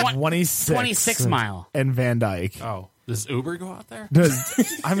 26 mile. and Van Dyke. Oh, does Uber go out there?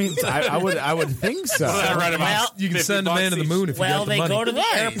 I would think so. I read about Well, You can 50 send a man to the bucks moon if you Well, got the they money. go to the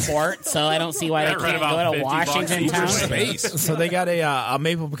airport, so I don't see why they I read can't about go to 50 Washington bucks each. Town. So they got a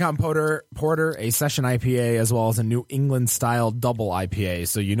maple pecan porter, a session IPA, as well as a New England style double IPA.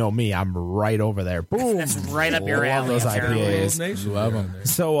 So you know me, I'm right over there. Boom, That's right up your Love alley, those apparently. IPAs. Love them.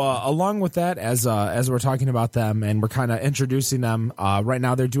 So along with that, as we're talking about them and we're kind of introducing them, right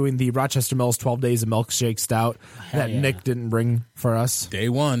now they're doing the Rochester Mills 12 Days of Milkshake Stout that yeah. Nick didn't bring for us. Day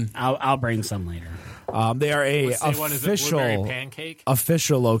one. I'll bring some later. What's They are a the one? Is it blueberry pancake?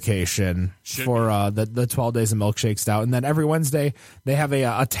 official location for the 12 Days of Milkshake Stout. And then every Wednesday, they have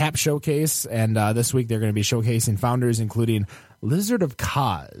a tap showcase. And this week, they're going to be showcasing founders, including Lizard of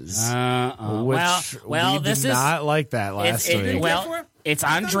Cause. Which well, we this did is not like that last week. Well, it's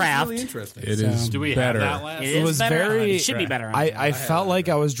on draft. Really interesting. It is Do we better. have that last? It was is better. very- It should be better. I felt like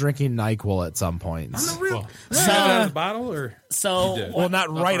I was drinking NyQuil at some points. Well, Out of the bottle or So Well,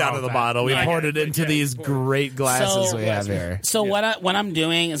 not right out of the bottle. We poured it into these great glasses So- we have here. So what I'm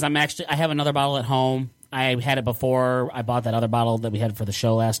doing is I have another bottle at home. I had it before. I bought that other bottle that we had for the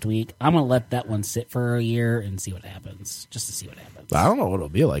show last week. I'm going to let that one sit for a year and see what happens, just to see what happens. I don't know what it'll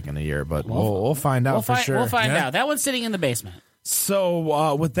be like in a year, but we'll find out for sure. We'll find out. That one's sitting in the basement.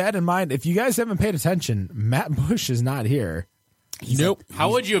 So, with that in mind, if you guys haven't paid attention, Matt Bush is not here. Nope.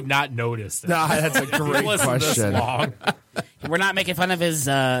 how would you have not noticed? Nah, that's a great Listen this question. long. We're not making fun of his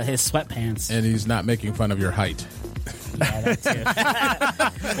sweatpants. And he's not making fun of your height. Yeah, that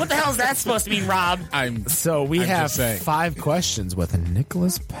too. What the hell is that supposed to mean, Rob? So we I'm have just saying. 5 questions with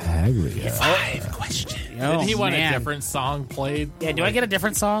Nicholas Paglia. 5 questions. Did he want a different song played? Yeah, do I get a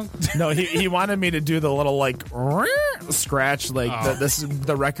different song? No, he wanted me to do the little like scratch, like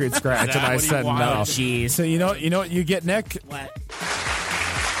the record scratch, Is and that I what he said wanted? no. Jeez. So you know what you get, Nick? What?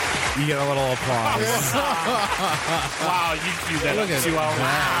 You get a little applause. Wow, you do that. Look at 2 hours.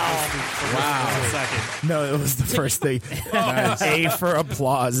 Wow. Second. No, it was the first thing. A for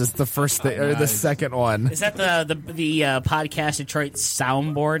applause is the first thing, or the second one. Is that the Podcast Detroit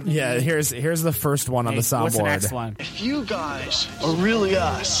soundboard? Yeah, here's the first one on the soundboard. What's the next one? If you guys are really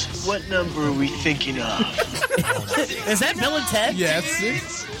us, what number are we thinking of? Is that Bill and Ted?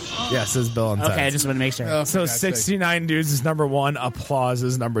 Yes. Yes, it's Bill and Ted. Okay, I just want to make sure. Oh, So for God's sake. 69 dudes is number 1. Applause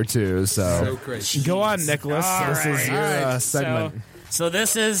is number 2. So crazy. go on, Nicholas. This is your segment. So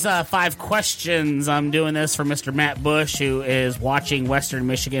this is 5 questions. I'm doing this for Mr. Matt Bush, who is watching Western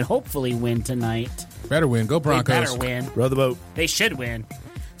Michigan hopefully win tonight. Better win. Go They Broncos. better win. Row the boat. They should win.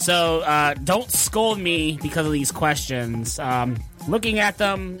 So don't scold me because of these questions. Looking at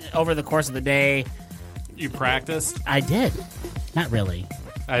them over the course of the day, You practiced? I did. Not really.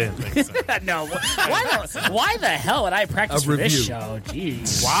 I didn't think so. No. Why the hell would I practice for this show?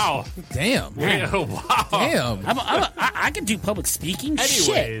 Jeez. Wow. Damn. Wow. Damn. I can do public speaking.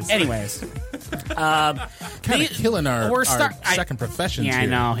 Anyways. Kind of killing our second professions. Yeah, here. I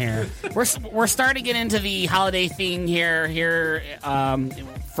know. Here we're starting to get into the holiday thing here.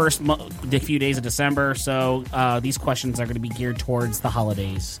 The few days of December. So these questions are going to be geared towards the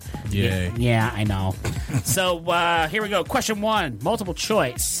holidays. Yay. Yeah, I know. So here we go. Question 1, multiple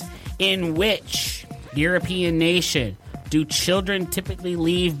choice. In which European nation do children typically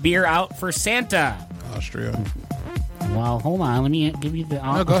leave beer out for Santa? Austria. Well, hold on. Let me give you the.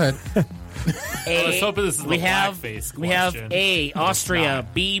 No, go ahead. I was hoping this is the blackface question. We have A, Austria,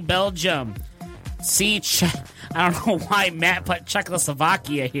 B, Belgium, C, I don't know why Matt put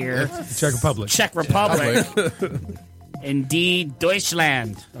Czechoslovakia here. Czech Republic. Czech Republic. And D,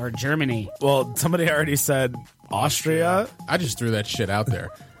 Deutschland, or Germany. Well, somebody already said Austria. I just threw that shit out there.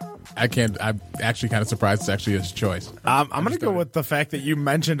 I'm actually kind of surprised it's actually his choice. I'm going to go with the fact that you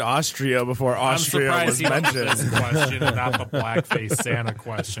mentioned Austria before Austria was mentioned. This question, not the blackface Santa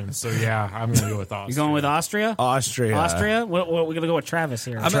question. So yeah, I'm going to go with Austria. You going with Austria? Austria. We're going to go with Travis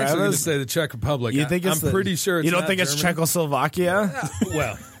here. I'm actually going to say the Czech Republic. You think I'm pretty sure it's you don't not think Germany? It's Czechoslovakia?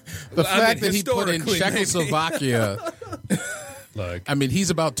 Well, the fact that he put in Czechoslovakia. Look, I mean, he's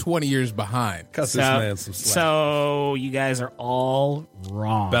about 20 years behind. Cut this man some slack. So you guys are all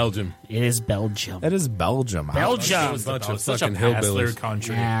wrong. Belgium. It is Belgium. It is Belgium. Belgium. A bunch of Such a fucking pass-through hillbillies.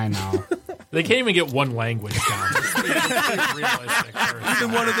 country. Yeah, I know. They can't even get one language down. Even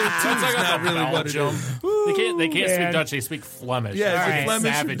one of their two is not really what it is. They can't speak Dutch. They speak Flemish. Yeah, They're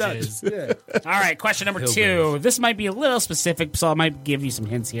Flemish savages. and Dutch. Yeah. All right, question number 2. This might be a little specific, so I might give you some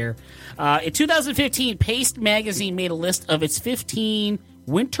hints here. In 2015, Paste Magazine made a list of its 15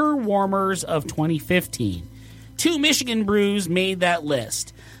 winter warmers of 2015. 2 Michigan brews made that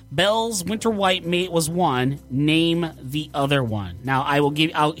list. Bell's Winter White Mate was one. Name the other one. Now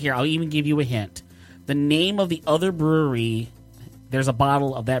I'll even give you a hint. The name of the other brewery. There's a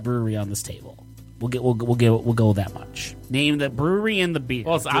bottle of that brewery on this table. We'll go that much. Name the brewery and the beer.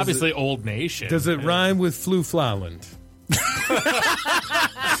 Well, it's obviously Old Nation. Does it rhyme with Fluflaland?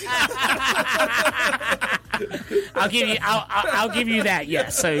 I'll give you that.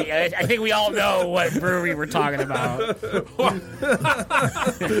 Yes. So I think we all know what brewery we're talking about.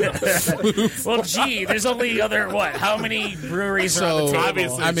 Well, gee, there's only how many breweries are on the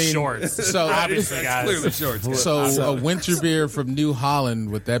table? Obviously, Shorts. So obviously, guys. Clearly Shorts. So a winter beer from New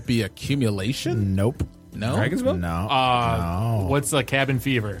Holland, would that be Accumulation? Nope. No. Dragonsville? No. No. What's the Cabin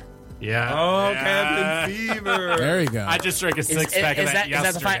Fever? Yeah. Oh, Cabin Fever. There you go. I just drank a six-pack of that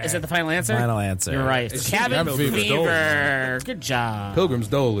yesterday. Is that the final answer? Final answer. You're right. Cabin Fever. Good job. Pilgrim's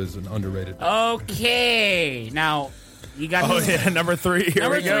Dole is an underrated. Okay. Now, you got number 3. Here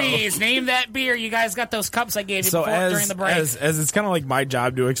number we go. 3 is name that beer. You guys got those cups I gave you during the break. As it's kind of like my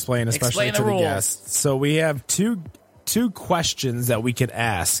job to explain, especially to the guests. So we have two questions that we can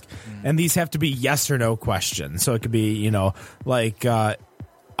ask, and these have to be yes or no questions. So it could be, like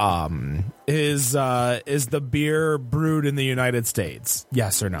is the beer brewed in the United States?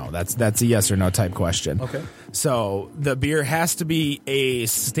 Yes or no? That's a yes or no type question. Okay. So the beer has to be a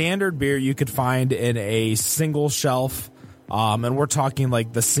standard beer you could find in a single shelf, and we're talking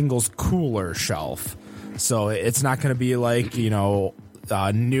like the singles cooler shelf. So it's not going to be like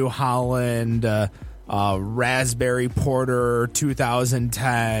New Holland. Raspberry Porter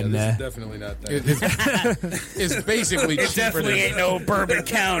 2010. This is definitely not that. It's basically It definitely ain't no Bourbon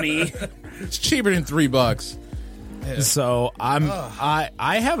County. It's cheaper than $3. Yeah. So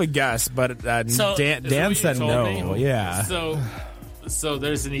I have a guess, but Dan said no. Yeah. So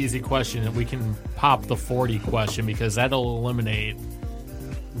there's an easy question that we can pop the 40 question because that'll eliminate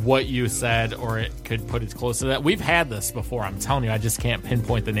what you said, or it could put it close to that. We've had this before. I'm telling you, I just can't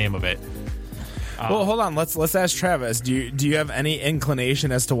pinpoint the name of it. Well, hold on. Let's ask Travis. Do you have any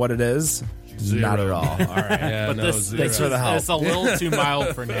inclination as to what it is? Zero. Not at all. All right. Yeah, but thanks for the help. It's a little too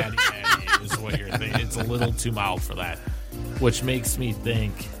mild for Natty Natty, is what you're thinking. It's a little too mild for that, which makes me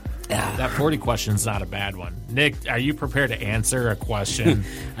think that 40 question's not a bad one. Nick, are you prepared to answer a question?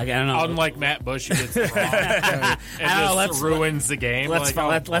 I don't know. Unlike Matt Bush, who gets it wrong and just ruins the game.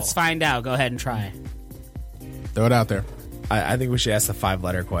 Let's find out. Go ahead and try. Throw it out there. I think we should ask the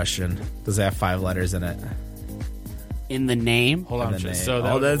 5-letter question. Does it have 5 letters in it? In the name? Hold on.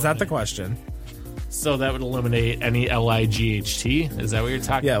 So that's not the question. So that would eliminate any L-I-G-H-T? Is that what you're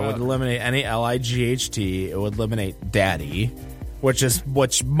talking about? Yeah, it would eliminate any L-I-G-H-T. It would eliminate Daddy,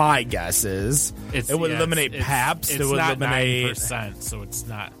 which my guess is. It would eliminate Pabst. It's it would not eliminate 9%, so it's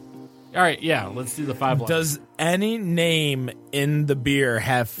not. All right, yeah, let's do the 5 letters. Does any name in the beer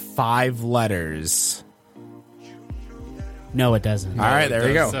have 5 letters? No, it doesn't. All right, there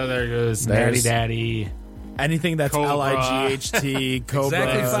we go. So there goes There's- Natty Daddy. Anything that's Cobra. LIGHT, Cobra.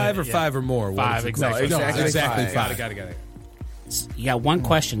 Exactly 5 or 5 or more? What 5, is it? exactly. No, exactly five. Got it. You got one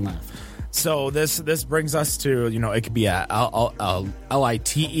question left. So this brings us to, it could be a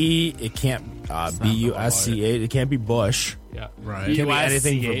LITE. It can't BUSCH. It can't be Bush. Yeah. Right. It can't be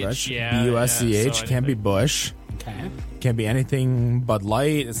anything for Bush. Yeah, BUSCH. yeah, so It can't be Bush. Okay. Can't be anything Bud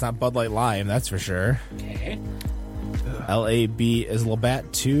Light. It's not Bud Light Lime, that's for sure. Okay. LAB is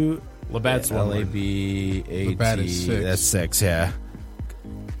Labatt 2. Labatt's one word. LABAT. Labatt is 6. That's 6, yeah.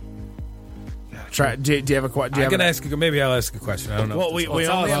 Try. Do you have a question? Maybe I'll ask a question. I don't know. Well, we only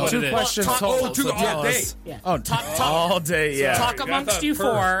tell us have what 2 it is. questions Well, total. two so tell all day. us. Yeah. Oh, Talk all day, yeah. Talk amongst you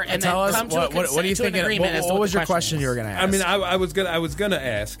four, and Tell then us come to what are you to an thinking? agreement as to What was the your question is. you were going to ask? I mean, I was gonna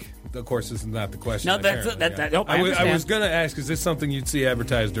ask. Of course, this is not the question. No, that's apparently, that. Nope, I I was understand. gonna ask: is this something you'd see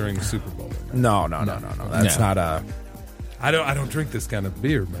advertised during the Super Bowl? No. That's not a. I don't drink this kind of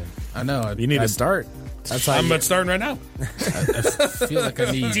beer, man. I know. You need to start. That's how I'm you, starting right now. I feel like I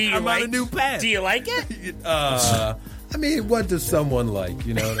need. Do you I'm like on a new path. Do you like it? I mean, what does someone like?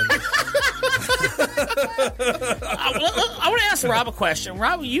 You know what I mean? I want to ask Rob a question.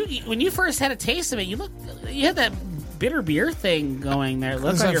 Rob, when you first had a taste of it, you had that bitter beer thing going there.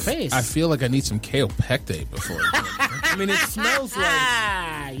 Look on your face. I feel like I need some kaopectate before. I mean, it smells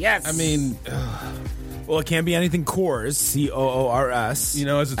like. Yes. I mean, well, it can't be anything Coors. COORS. You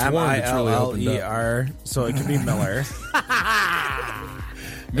know, as it's warm, it's really opened up. MILLER. So it could be Miller.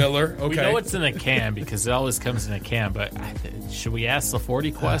 Miller. Okay. We know it's in a can because it always comes in a can, but should we ask the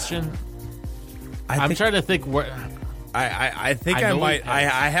 40 question? I'm trying to think where. I think I I know might. it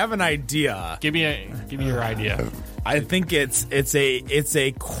I have an idea. Give me your idea. I think it's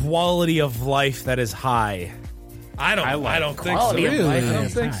a quality of life that is high. I don't think so. quality of life I don't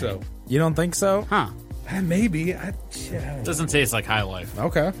is think high. so. You don't think so? Huh. Maybe. It doesn't taste like High Life.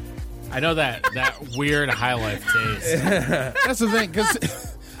 Okay. I know that weird High Life taste. that's the thing.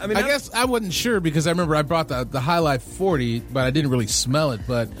 Because I guess I wasn't sure because I remember I brought the High Life 40, but I didn't really smell it.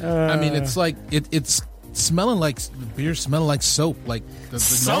 But I mean, it's like it's smelling like beer, smelling like soap, like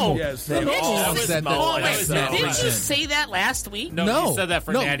the normal. Yes. Didn't that you reason. say that last week? No, you said that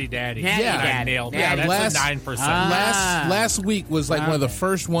for no. Natty Daddy. Natty I Daddy. nailed Yeah, that. That's a 9%. Last week was like one of the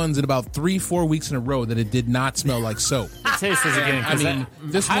first ones in about 3-4 weeks in a row that it did not smell like soap. It tastes as again. I mean,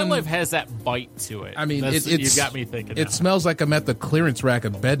 this High one- Life has that bite to it. I mean, That's- it's you got me thinking. It now. smells like I'm at the clearance rack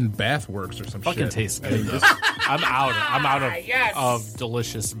of Bed and Bath Works or some Fucking shit. tastes good. I'm out of Yes. of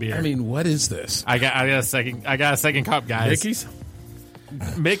delicious beer. I mean, what is this? I got a second cup, guys.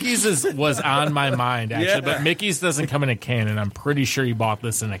 Mickey's was on my mind actually, but Mickey's doesn't come in a can, and I'm pretty sure you bought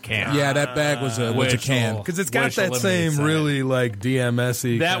this in a can. Yeah, that bag was a can. Because it's got Which that eliminates same that. really like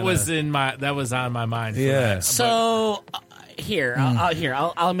DMS-y. That was on my mind. For Yeah. that. So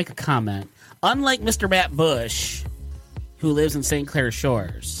I'll make a comment. Unlike Mr. Matt Bush, who lives in St. Clair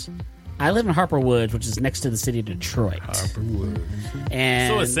Shores, I live in Harper Woods, which is next to the city of Detroit. Harper Woods.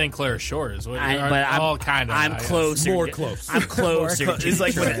 And So is St. Clair Shores. I'm closer. More close. I'm closer. He's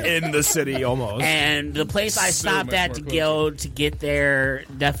like within the city almost. And the place I stopped much at more to go to get there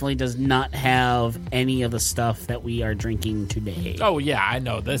definitely does not have any of the stuff that we are drinking today. Oh yeah, I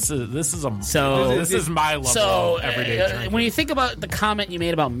know. This is my level So of everyday drinking. when you think about the comment you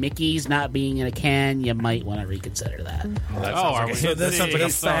made about Mickey's not being in a can, you might want to reconsider that.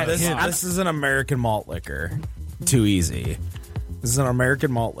 This is an American malt liquor. Too easy. This is an American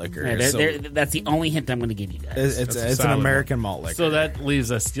malt liquor. Yeah, so that's the only hint I'm going to give you guys. it's an American malt liquor. So that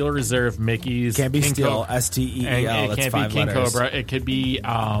leaves a Steel Reserve, Mickey's. Can't be King Steel. Cobra, STEEL. and it That's can't 5 be King letters. Cobra. It could be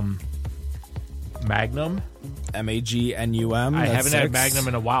Magnum. MAGNUM. I that's haven't had 6. Magnum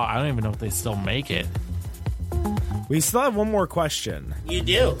in a while. I don't even know if they still make it. We still have one more question. You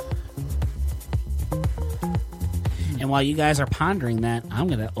do. And while you guys are pondering that, I'm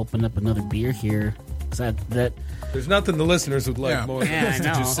going to open up another beer here. There's nothing the listeners would like more than Yeah, us I to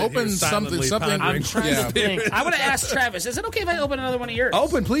know. just sit Open here silently something. pondering. I'm trying Yeah. to think. I want to ask Travis, is it okay if I open another one of yours?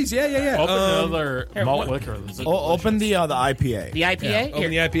 Open, please. Yeah. Open another here, malt what- liquor. Open the IPA. The IPA? Open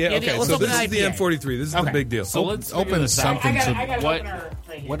the IPA. Yeah, Okay, let's so open this is the IPA. M43. This is the Okay. big deal. So let's open figure this out. something. I got What- open our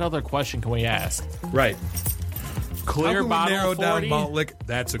thing here. What other question can we ask? Right. Clear How can we bottle narrow 40? down malt liquor?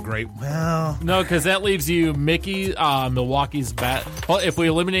 That's a great. Well, No, because that leaves you Mickey, Milwaukee's best. Well, if we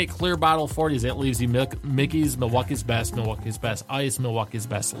eliminate clear bottle 40s, that leaves you Mickey's, Milwaukee's best Ice, Milwaukee's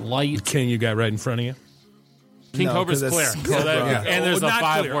best light. King, you got right in front of you. King No, Cobra's 'cause clear. it's So that- Cobra. And there's a not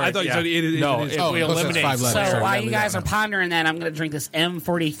 5 clear. word. I thought you said it is. No, It is. if Oh, we plus it's eliminate 5 letters. So Sorry, while yeah, you guys are pondering that, I'm going to drink this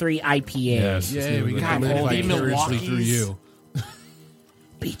M43 IPA. Yes. Yeah, we God, can live old vicariously Milwaukee's. through you.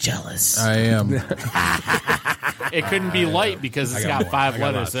 Be jealous. I am. It couldn't be light because it's got 5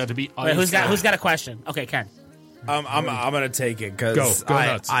 letters. So it had to be Wait, who's got a question? Okay, Ken. I'm gonna take it because Go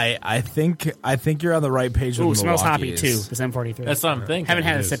nuts. I think you're on the right page with Ooh, smells hoppy too. Milwaukee's. This M43. That's what I'm thinking. Haven't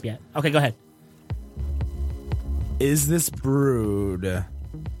had a is. sip yet. Okay, go ahead. Is this brewed?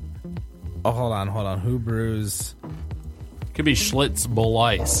 Oh, hold on. Who brews? Could be Schlitz Bull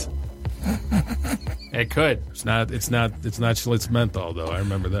Ice. It could. It's not Schlitz menthol though. I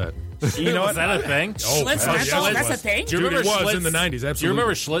remember that. You know, is that a thing? Schlitz menthol, that's a thing? Do you Dude, remember it was Schlitz? in the 90s, Do you absolutely.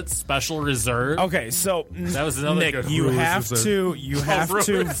 remember Schlitz Special Reserve? Okay, so That was another Nick, good you brewer's have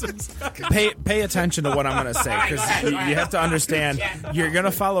reserve. to pay attention to what I'm going to say because you have to understand. You're going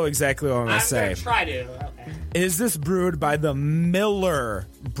to follow exactly what I'm going to say. Try to. Okay. Is this brewed by the Miller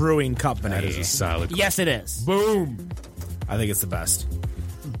Brewing Company? That is a solid. Yes, it is. Boom. I think it's the best.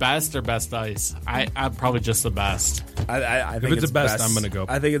 Best or best ice? I'm probably just the best. I think it's the best, I'm gonna go.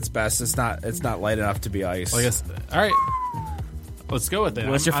 I think it's best. It's not light enough to be ice. Well, I guess. All right. Let's go with it.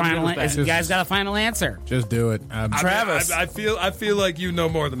 What's your I'm final good with answer? that. You guys got a final answer? Just do it. Travis. I feel like you know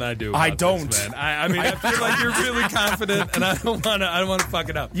more than I do. I about don't. this, man. I mean, I feel like you're really confident, and I don't want to fuck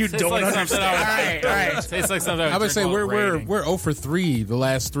it up. You Tastes don't like understand. something All right. Tastes like something. I would say we're 0 for 3 the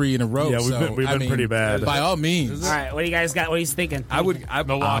last 3 in a row. Yeah, so, we've I been mean, pretty bad. By all means. All right. What do you guys got? What are you thinking?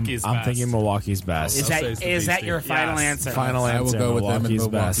 Milwaukee's I'm best. thinking Milwaukee's best. Is I'll say it's the that Beastie. your final Yes. answer? Final I will answer. go with them in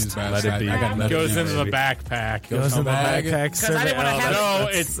Milwaukee's best. Let it be. I got nothing Goes else. into the backpack. Goes in the bag. backpack. Because I didn't want to have No,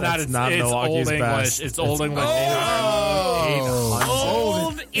 it's not. That's not It's Milwaukee's Old English. best. It's Old English.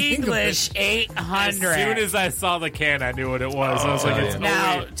 Old English 800. As soon as I saw the can, I knew what it was. I was like, it's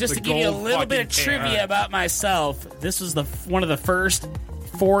Now, just the to give you a gold little bit of fucking can. trivia about myself, this was one of the first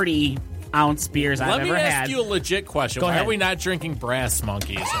 40-ounce beers I've Let me ever ask had. you a legit question. Go Why ahead. are we not drinking Brass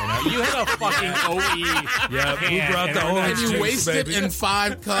Monkeys right now? You had a fucking OE. Yeah, who brought the and we're not orange And you juice, wasted it baby? in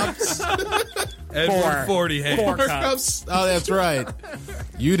 5 cups. Edward 40. Hey, 4 4 cups. cups. Oh, that's right.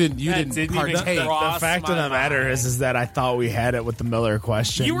 You didn't didn't even partake. cross The fact of my the matter mind. is that I thought we had it with the Miller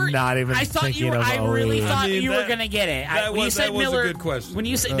question. You were not even I thought thinking you were. of I really OE. thought you were that- going to get it. that When you was- said that was a Miller, good question. When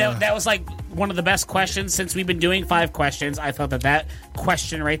you said that was like one of the best questions since we've been doing 5 questions. I thought that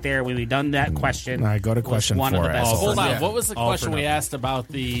question right there, when we done that question, All right, go to was question one of 4, the best. asshole. Hold on. Yeah. What was the All question for we nothing. asked about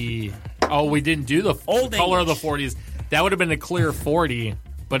the? Oh, we didn't do the Old color of the English. 40s. That would have been a clear 40,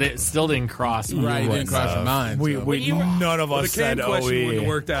 but it still didn't cross. Right, it didn't cross your mind. We so. none of the us can said question wouldn't have OE.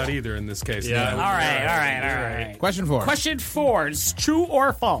 worked out either in this case. Yeah. All right. Question 4. Question 4 is true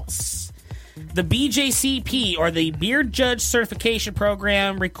or false? The BJCP, or the Beer Judge Certification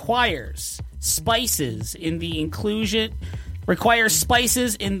Program, requires spices to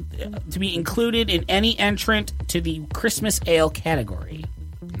be included in any entrant to the Christmas ale category.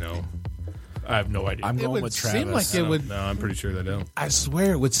 No, I have no idea. I'm It going would with seem Travis. like it would. no, I'm pretty sure they don't. I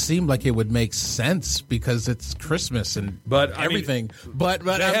swear it would seem like it would make sense because it's Christmas and But, I mean, everything. but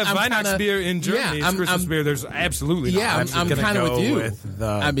They have I'm Weihnachts kinda, beer in Germany. Yeah, it's Christmas beer. There's absolutely Yeah, not. I'm gonna kind of go with you. with the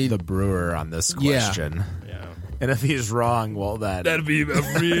I mean, the brewer on this Yeah. question. Yeah. And if he's wrong, well, That'd be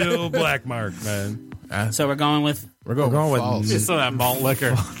a real black mark, man. So we're going with we're going going with false. It's that malt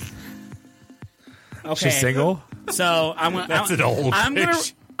liquor. okay. she's single. So I'm gonna. That's an old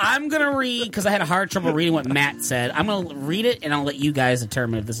bitch. I'm gonna read because I had a hard trouble reading what Matt said. I'm gonna read it and I'll let you guys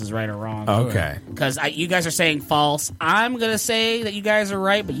determine if this is right or wrong. Okay. Because you guys are saying false. I'm going to say that you guys are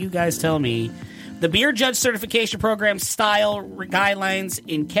right, but you guys tell me. The Beer Judge Certification Program style guidelines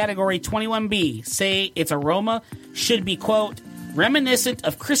in Category 21B say its aroma should be, quote, reminiscent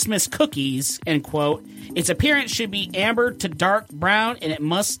of Christmas cookies, end quote. Its appearance should be amber to dark brown, and it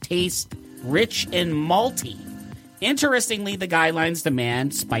must taste rich and malty. Interestingly, the guidelines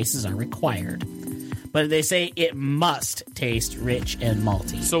demand spices are required. But they say it must taste rich and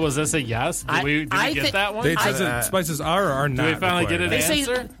malty. So was this a yes? Did we get that one? It says that spices are or are not. we finally get required. it? They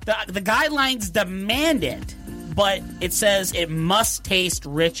say Answer? the guidelines demand it, but it says it must taste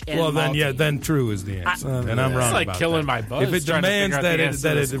rich and Well, then, malty. yeah, then true is the answer, and I'm wrong It's like about killing that. my buzz If it trying to demands figure out that the it answer to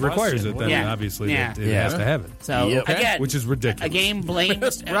that this it requires question. it, then Yeah. obviously Yeah. it has to have it. So Okay. again, Which is ridiculous. Again, blame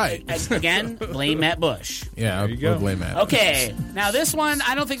Right. Again, blame Matt Bush. Yeah, you go. we'll blame that. Okay, now this one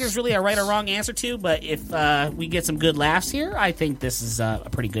I don't think there's really a right or wrong answer to, but if we get some good laughs here, I think this is a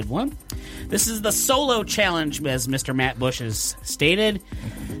pretty good one. This is the solo challenge, as Mr. Matt Bush has stated.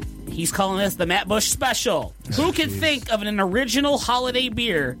 He's calling this the Matt Bush Special. Who can think of an original holiday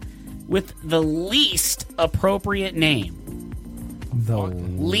beer with the least appropriate name? The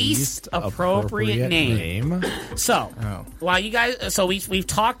least appropriate name. So, while you guys, we've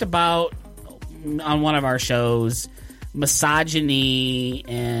talked about on one of our shows misogyny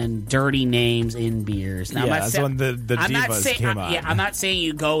and dirty names in beers. Now, that's when the divas came on. Yeah, I'm not saying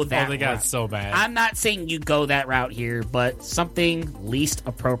you go that. They got so bad. I'm not saying you go that route here, but something least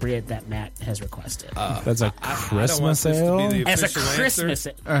appropriate that Matt has requested. That's a Christmas ale. As a Christmas.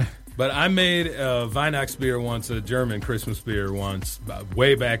 But I made a Weihnachts beer once, a German Christmas beer once,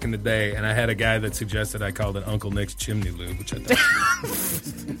 way back in the day, and I had a guy that suggested I called it Uncle Nick's Chimney Lube, which I thought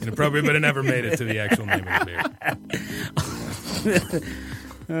was inappropriate, but it never made it to the actual name of the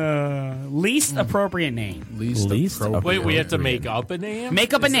beer. Least appropriate name. Least appropriate. Wait, we have to make up a name?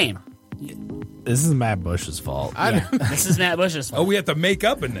 Make up a name. This is Matt Bush's fault. This is Matt Bush's fault. Oh, we have to make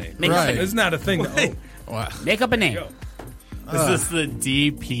up a name. It's not a thing. Make up a name. Is this the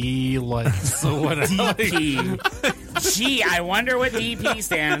DP? So what? DP. Gee, I wonder what DP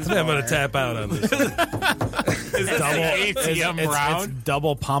stands for. I'm going to tap out on this. Is this double ATM Brown? It's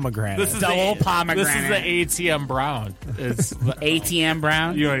double pomegranate. This is double pomegranate. This is the ATM Brown. It's the ATM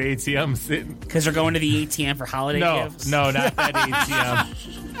Brown? You know what ATM sitting? Because they're going to the ATM for holiday gifts? No, not that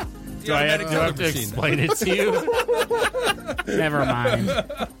ATM. Do I have to explain it to you? Never mind.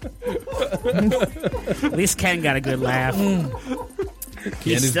 At least Ken got a good laugh.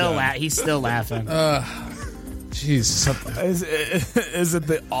 He's still laughing. Jeez, is it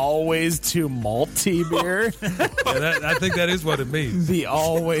the always too malty beer? I think that is what it means. The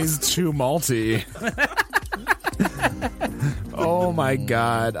always too malty. Oh my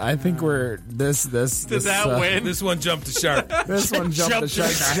God! I think we're this. Did that win? This one jumped the shark. This one jumped the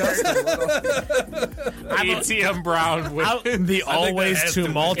shark just a little. ATM Brown win. The always too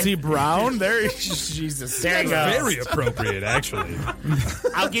malty brown. There, Jesus. There you go. Very appropriate, actually.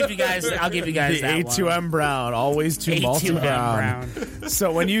 I'll give you guys the that A2M Brown, always too malty brown.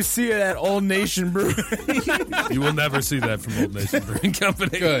 So when you see it at Old Nation Brewing, you will never see that from Old Nation Brewing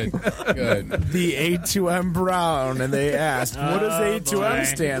Company. Good. The A2M Brown, and they asked, "What does A2M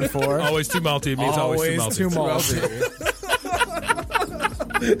stand for?" Always too malty. It means always too malty.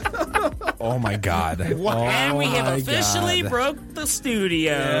 Oh my God! And we have officially broke the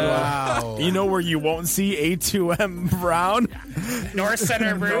studio. Wow! You know where you won't see A2M Brown? North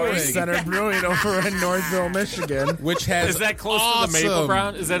Center Brewing. North Center Brewing over in Northville, Michigan. Which has is that close to the Maple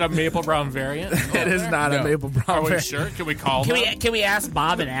Brown? Is that a Maple Brown variant? It is not a Maple Brown. Are we variant. sure? Can we call them? Can we ask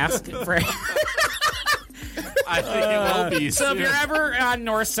Bob and ask for? I think it will be. So if you're ever on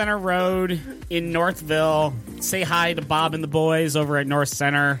North Center Road in Northville, say hi to Bob and the boys over at North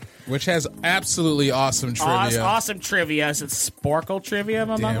Center. Which has absolutely awesome trivia. Awesome trivia. Is it Sporkle Trivia, if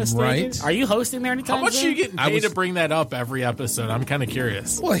I'm not Damn mistaken? right. Are you hosting there anytime How much soon? are you getting paid to bring that up every episode? I'm kind of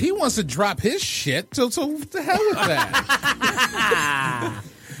curious. Well, he wants to drop his shit, so what the hell with that?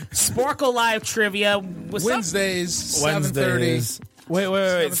 Sporkle Live Trivia. Wednesdays, 7:30.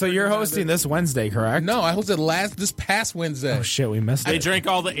 Wait. So you're hosting this Wednesday, correct? No, I hosted this past Wednesday. Oh, shit, we missed They it. drank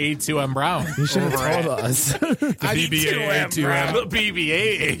all the A2M Brown. You should have told us. BBA A2M. The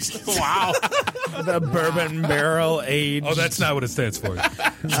BBA. Wow. The bourbon barrel aged. Oh, that's not what it stands for.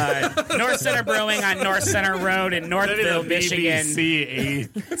 North Center Brewing on North Center Road in Northville, Michigan. Say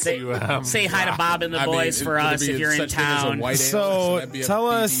hi to Bob and the boys for us if you're in town. So tell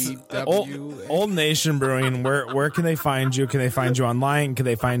us, Old Nation Brewing, where can they find you? Can they find you online? Can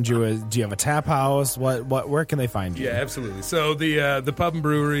they find you? Do you have a tap house? Where can they find you? Yeah, absolutely. So the pub and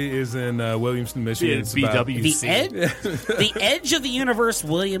brewery is in Williamston, Michigan. It's BWC. The edge of the universe,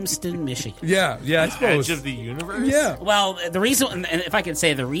 Williamston, Michigan. Yeah, I suppose. Edge of the universe? Yeah. Well, the reason, and if I can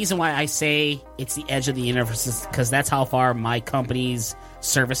say, the reason why I say it's the edge of the universe is because that's how far my company's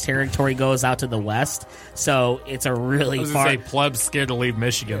service territory goes out to the west. So it's a really I was far. gonna say pleb's scared to leave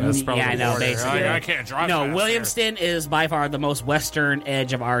Michigan. That's probably I know, the border. basically. I can't drive. No, past Williamston is by far the most western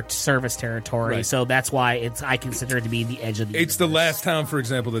edge of our service territory. Right. So that's why I consider it to be the edge of the universe. It's the last town, for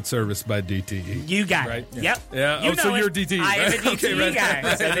example, that's serviced by DTE. You got right? it. Yep. Yeah. You So know you're it. DTE. I am a right? DTE Okay, right.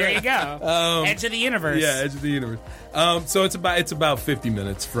 guy. So there you go. Edge of the universe. Yeah, edge of the universe. So it's about 50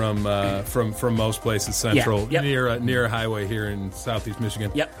 minutes from most places central, Yep. near a highway here in southeast Michigan.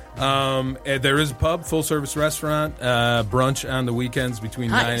 Yep. And there is a pub, full service restaurant, brunch on the weekends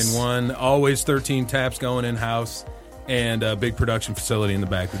between 9 and 1. Always 13 taps going in house, and a big production facility in the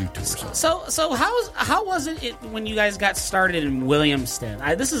back. We do tours. So how was it when you guys got started in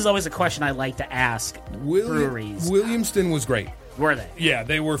Williamston? This is always a question I like to ask breweries. Williamston was great. Were they? Yeah,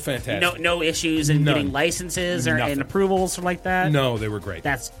 they were fantastic. No issues in getting licenses and approvals or like that? No, they were great.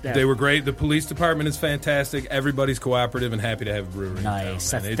 They were great. The police department is fantastic. Everybody's cooperative and happy to have a brewery.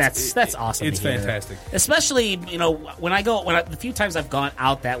 Nice. That's awesome. It's fantastic. Especially, the few times I've gone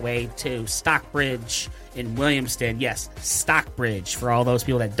out that way to Stockbridge in Williamston. Yes, Stockbridge, for all those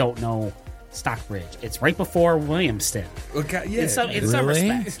people that don't know Stockbridge. It's right before Williamston. Okay, yeah. In some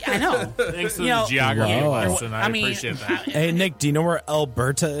respects. Yeah, I know. Thanks for the geography lesson. I appreciate that. Hey, Nick, do you know where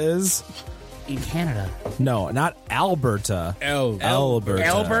Alberta is? In Canada. No, not Alberta. Alberta.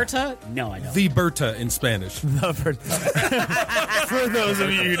 Alberta? No, I don't. The Berta in Spanish. For those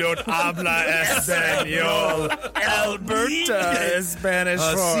of you who don't habla español, Alberta is Spanish for.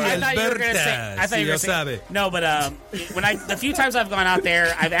 I thought you were going to say. No, but the few times I've gone out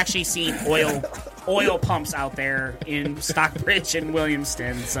there, I've actually seen oil pumps out there in Stockbridge and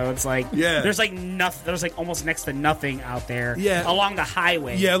Williamston. So it's like there's like nothing. There's like almost next to nothing out there. Yeah. Along the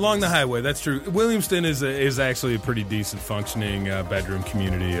highway. Yeah, along the highway. That's true. Williamston is actually a pretty decent functioning bedroom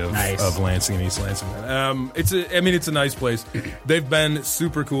community of Lansing and East Lansing. It's a nice place. They've been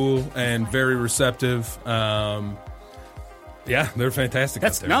super cool and very receptive. Yeah, they're fantastic.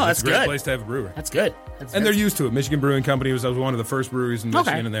 That's out there. That's a great good. place to have a brewery. That's good. They're used to it. Michigan Brewing Company was one of the first breweries in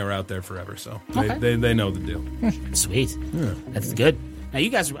Michigan, and they were out there forever. So they know the deal. Sweet. Yeah. That's good. Now, you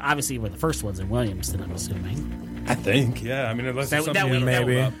guys obviously were the first ones in Williamston, I'm assuming. I think, yeah. I mean, unless that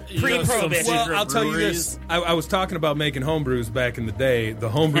maybe. Pre-prohibition. Well, I'll tell you this. I was talking about making homebrews back in the day. The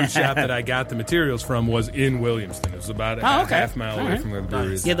homebrew shop that I got the materials from was in Williamston. It was about a half mile away from where the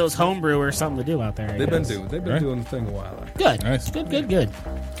brewery is. Yeah, those homebrewers something to do out there. They've been doing the thing a while. Good. Nice. Good.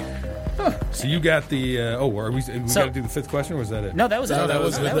 Huh. So you got the we got to do the fifth question, or was that it? No, that was it.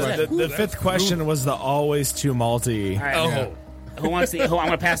 The fifth question was the always too malty. All right, Who wants the? I'm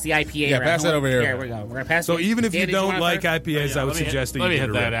going to pass the IPA. Yeah, pass that over here. Here we go. We're going to pass. So even if you don't like IPAs, I would suggest that you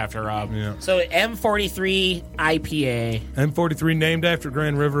hit that after Rob. Yeah. So M43 IPA. M43 named after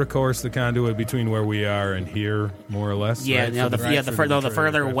Grand River, of course, the conduit between where we are and here, more or less. Yeah, right? the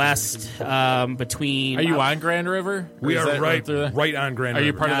further west between. Are you on Grand River? We are right on Grand River. Are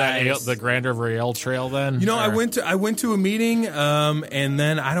you part of that the Grand River Ale Trail then? I went to a meeting, and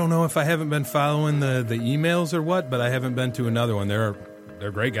then I don't know if I haven't been following the emails or what, but I haven't been to another one. They're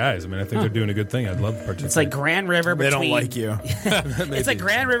great guys. I mean, I think they're doing a good thing. I'd love to participate. It's like Grand River between... They don't like you. It's like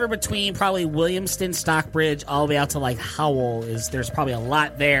Grand River between probably Williamston, Stockbridge, all the way out to like Howell. There's probably a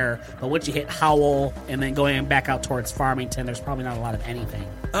lot there, but once you hit Howell and then going back out towards Farmington, there's probably not a lot of anything.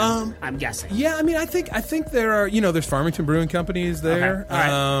 I'm guessing. Yeah, I mean, I think there are. There's Farmington Brewing Company is there. Okay.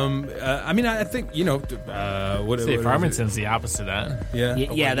 All right. I mean, I think Farmington's the opposite of that.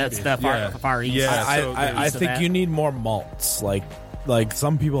 Yeah, that's the far east. Yeah, I think you need more malts. Like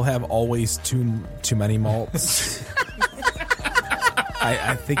some people have always too many malts.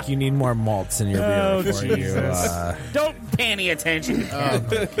 I think you need more malts in your beer before you. Don't pay any attention.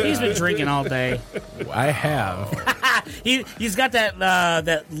 He's been drinking all day. I have. He's got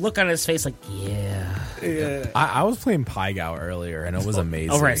that look on his face, like yeah. I was playing Pai Gow earlier, and it was amazing.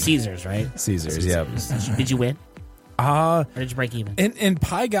 Over at Caesars, right? Caesars, yeah. Did you win? Or did you break even? In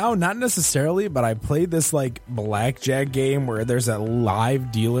Pai Gow, not necessarily, but I played this like blackjack game where there's a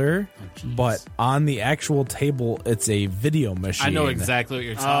live dealer, but on the actual table it's a video machine. I know exactly what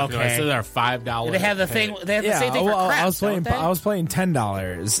you're talking about. So they're $5. They have the thing. They have the same thing for craps, I was playing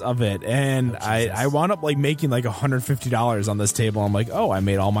 $10 of it, and I wound up like making like $150 on this table. I'm like, I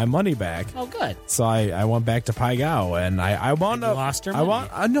made all my money back. Oh, good. So I went back to Pai Gow, and I wound up lost your money.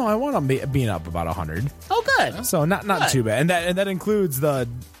 I wound up being up about 100. Oh, good. So not too bad, and that includes the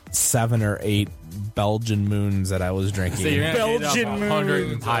 7 or 8 Belgian moons that I was drinking. So you're Belgian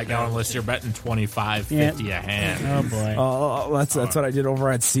 100 in Pai Gow unless you're betting 25, 50 a hand. Oh boy. That's what I did over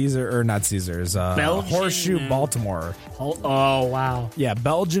at not Caesars. Horseshoe Moon. Baltimore. Oh wow. Yeah,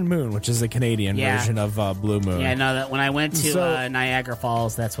 Belgian Moon, which is a Canadian version of Blue Moon. Yeah, no. That when I went to Niagara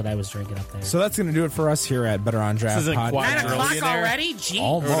Falls, that's what I was drinking up there. So that's going to do it for us here at Better on Draft Podcast. 9 o'clock already? Jeez.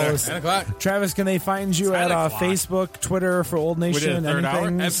 Almost. 9 o'clock. Travis, can they find you at Facebook, Twitter for Old Nation,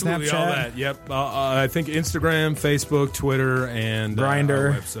 anything? Absolutely, Snapchat? all that. Yep. I think Instagram, Facebook, Twitter, and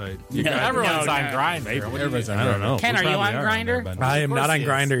Grindr. Our website. Everyone's on Grindr. Everybody's on. I don't know. Ken, are you on Grindr? I am not on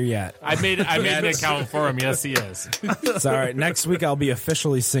Grindr yet. I made an account for him. Yes, he is. It's all right. Next week I'll be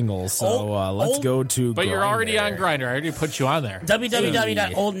officially single, so let's go to. But Grindr. you're already on Grindr. I already put you on there.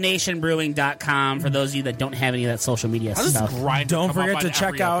 www.oldnationbrewing.com for those of you that don't have any of that social media stuff. Don't forget to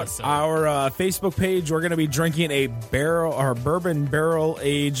check out our Facebook page. We're going to be drinking a bourbon barrel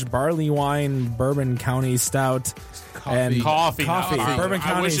aged barley wine bourbon county stout coffee. Bourbon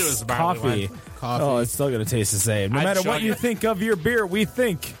County coffee. coffee. Oh, it's still going to taste the same. No matter what you think of your beer, we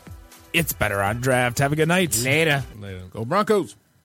think it's better on draft. Have a good night. Later. Go Broncos.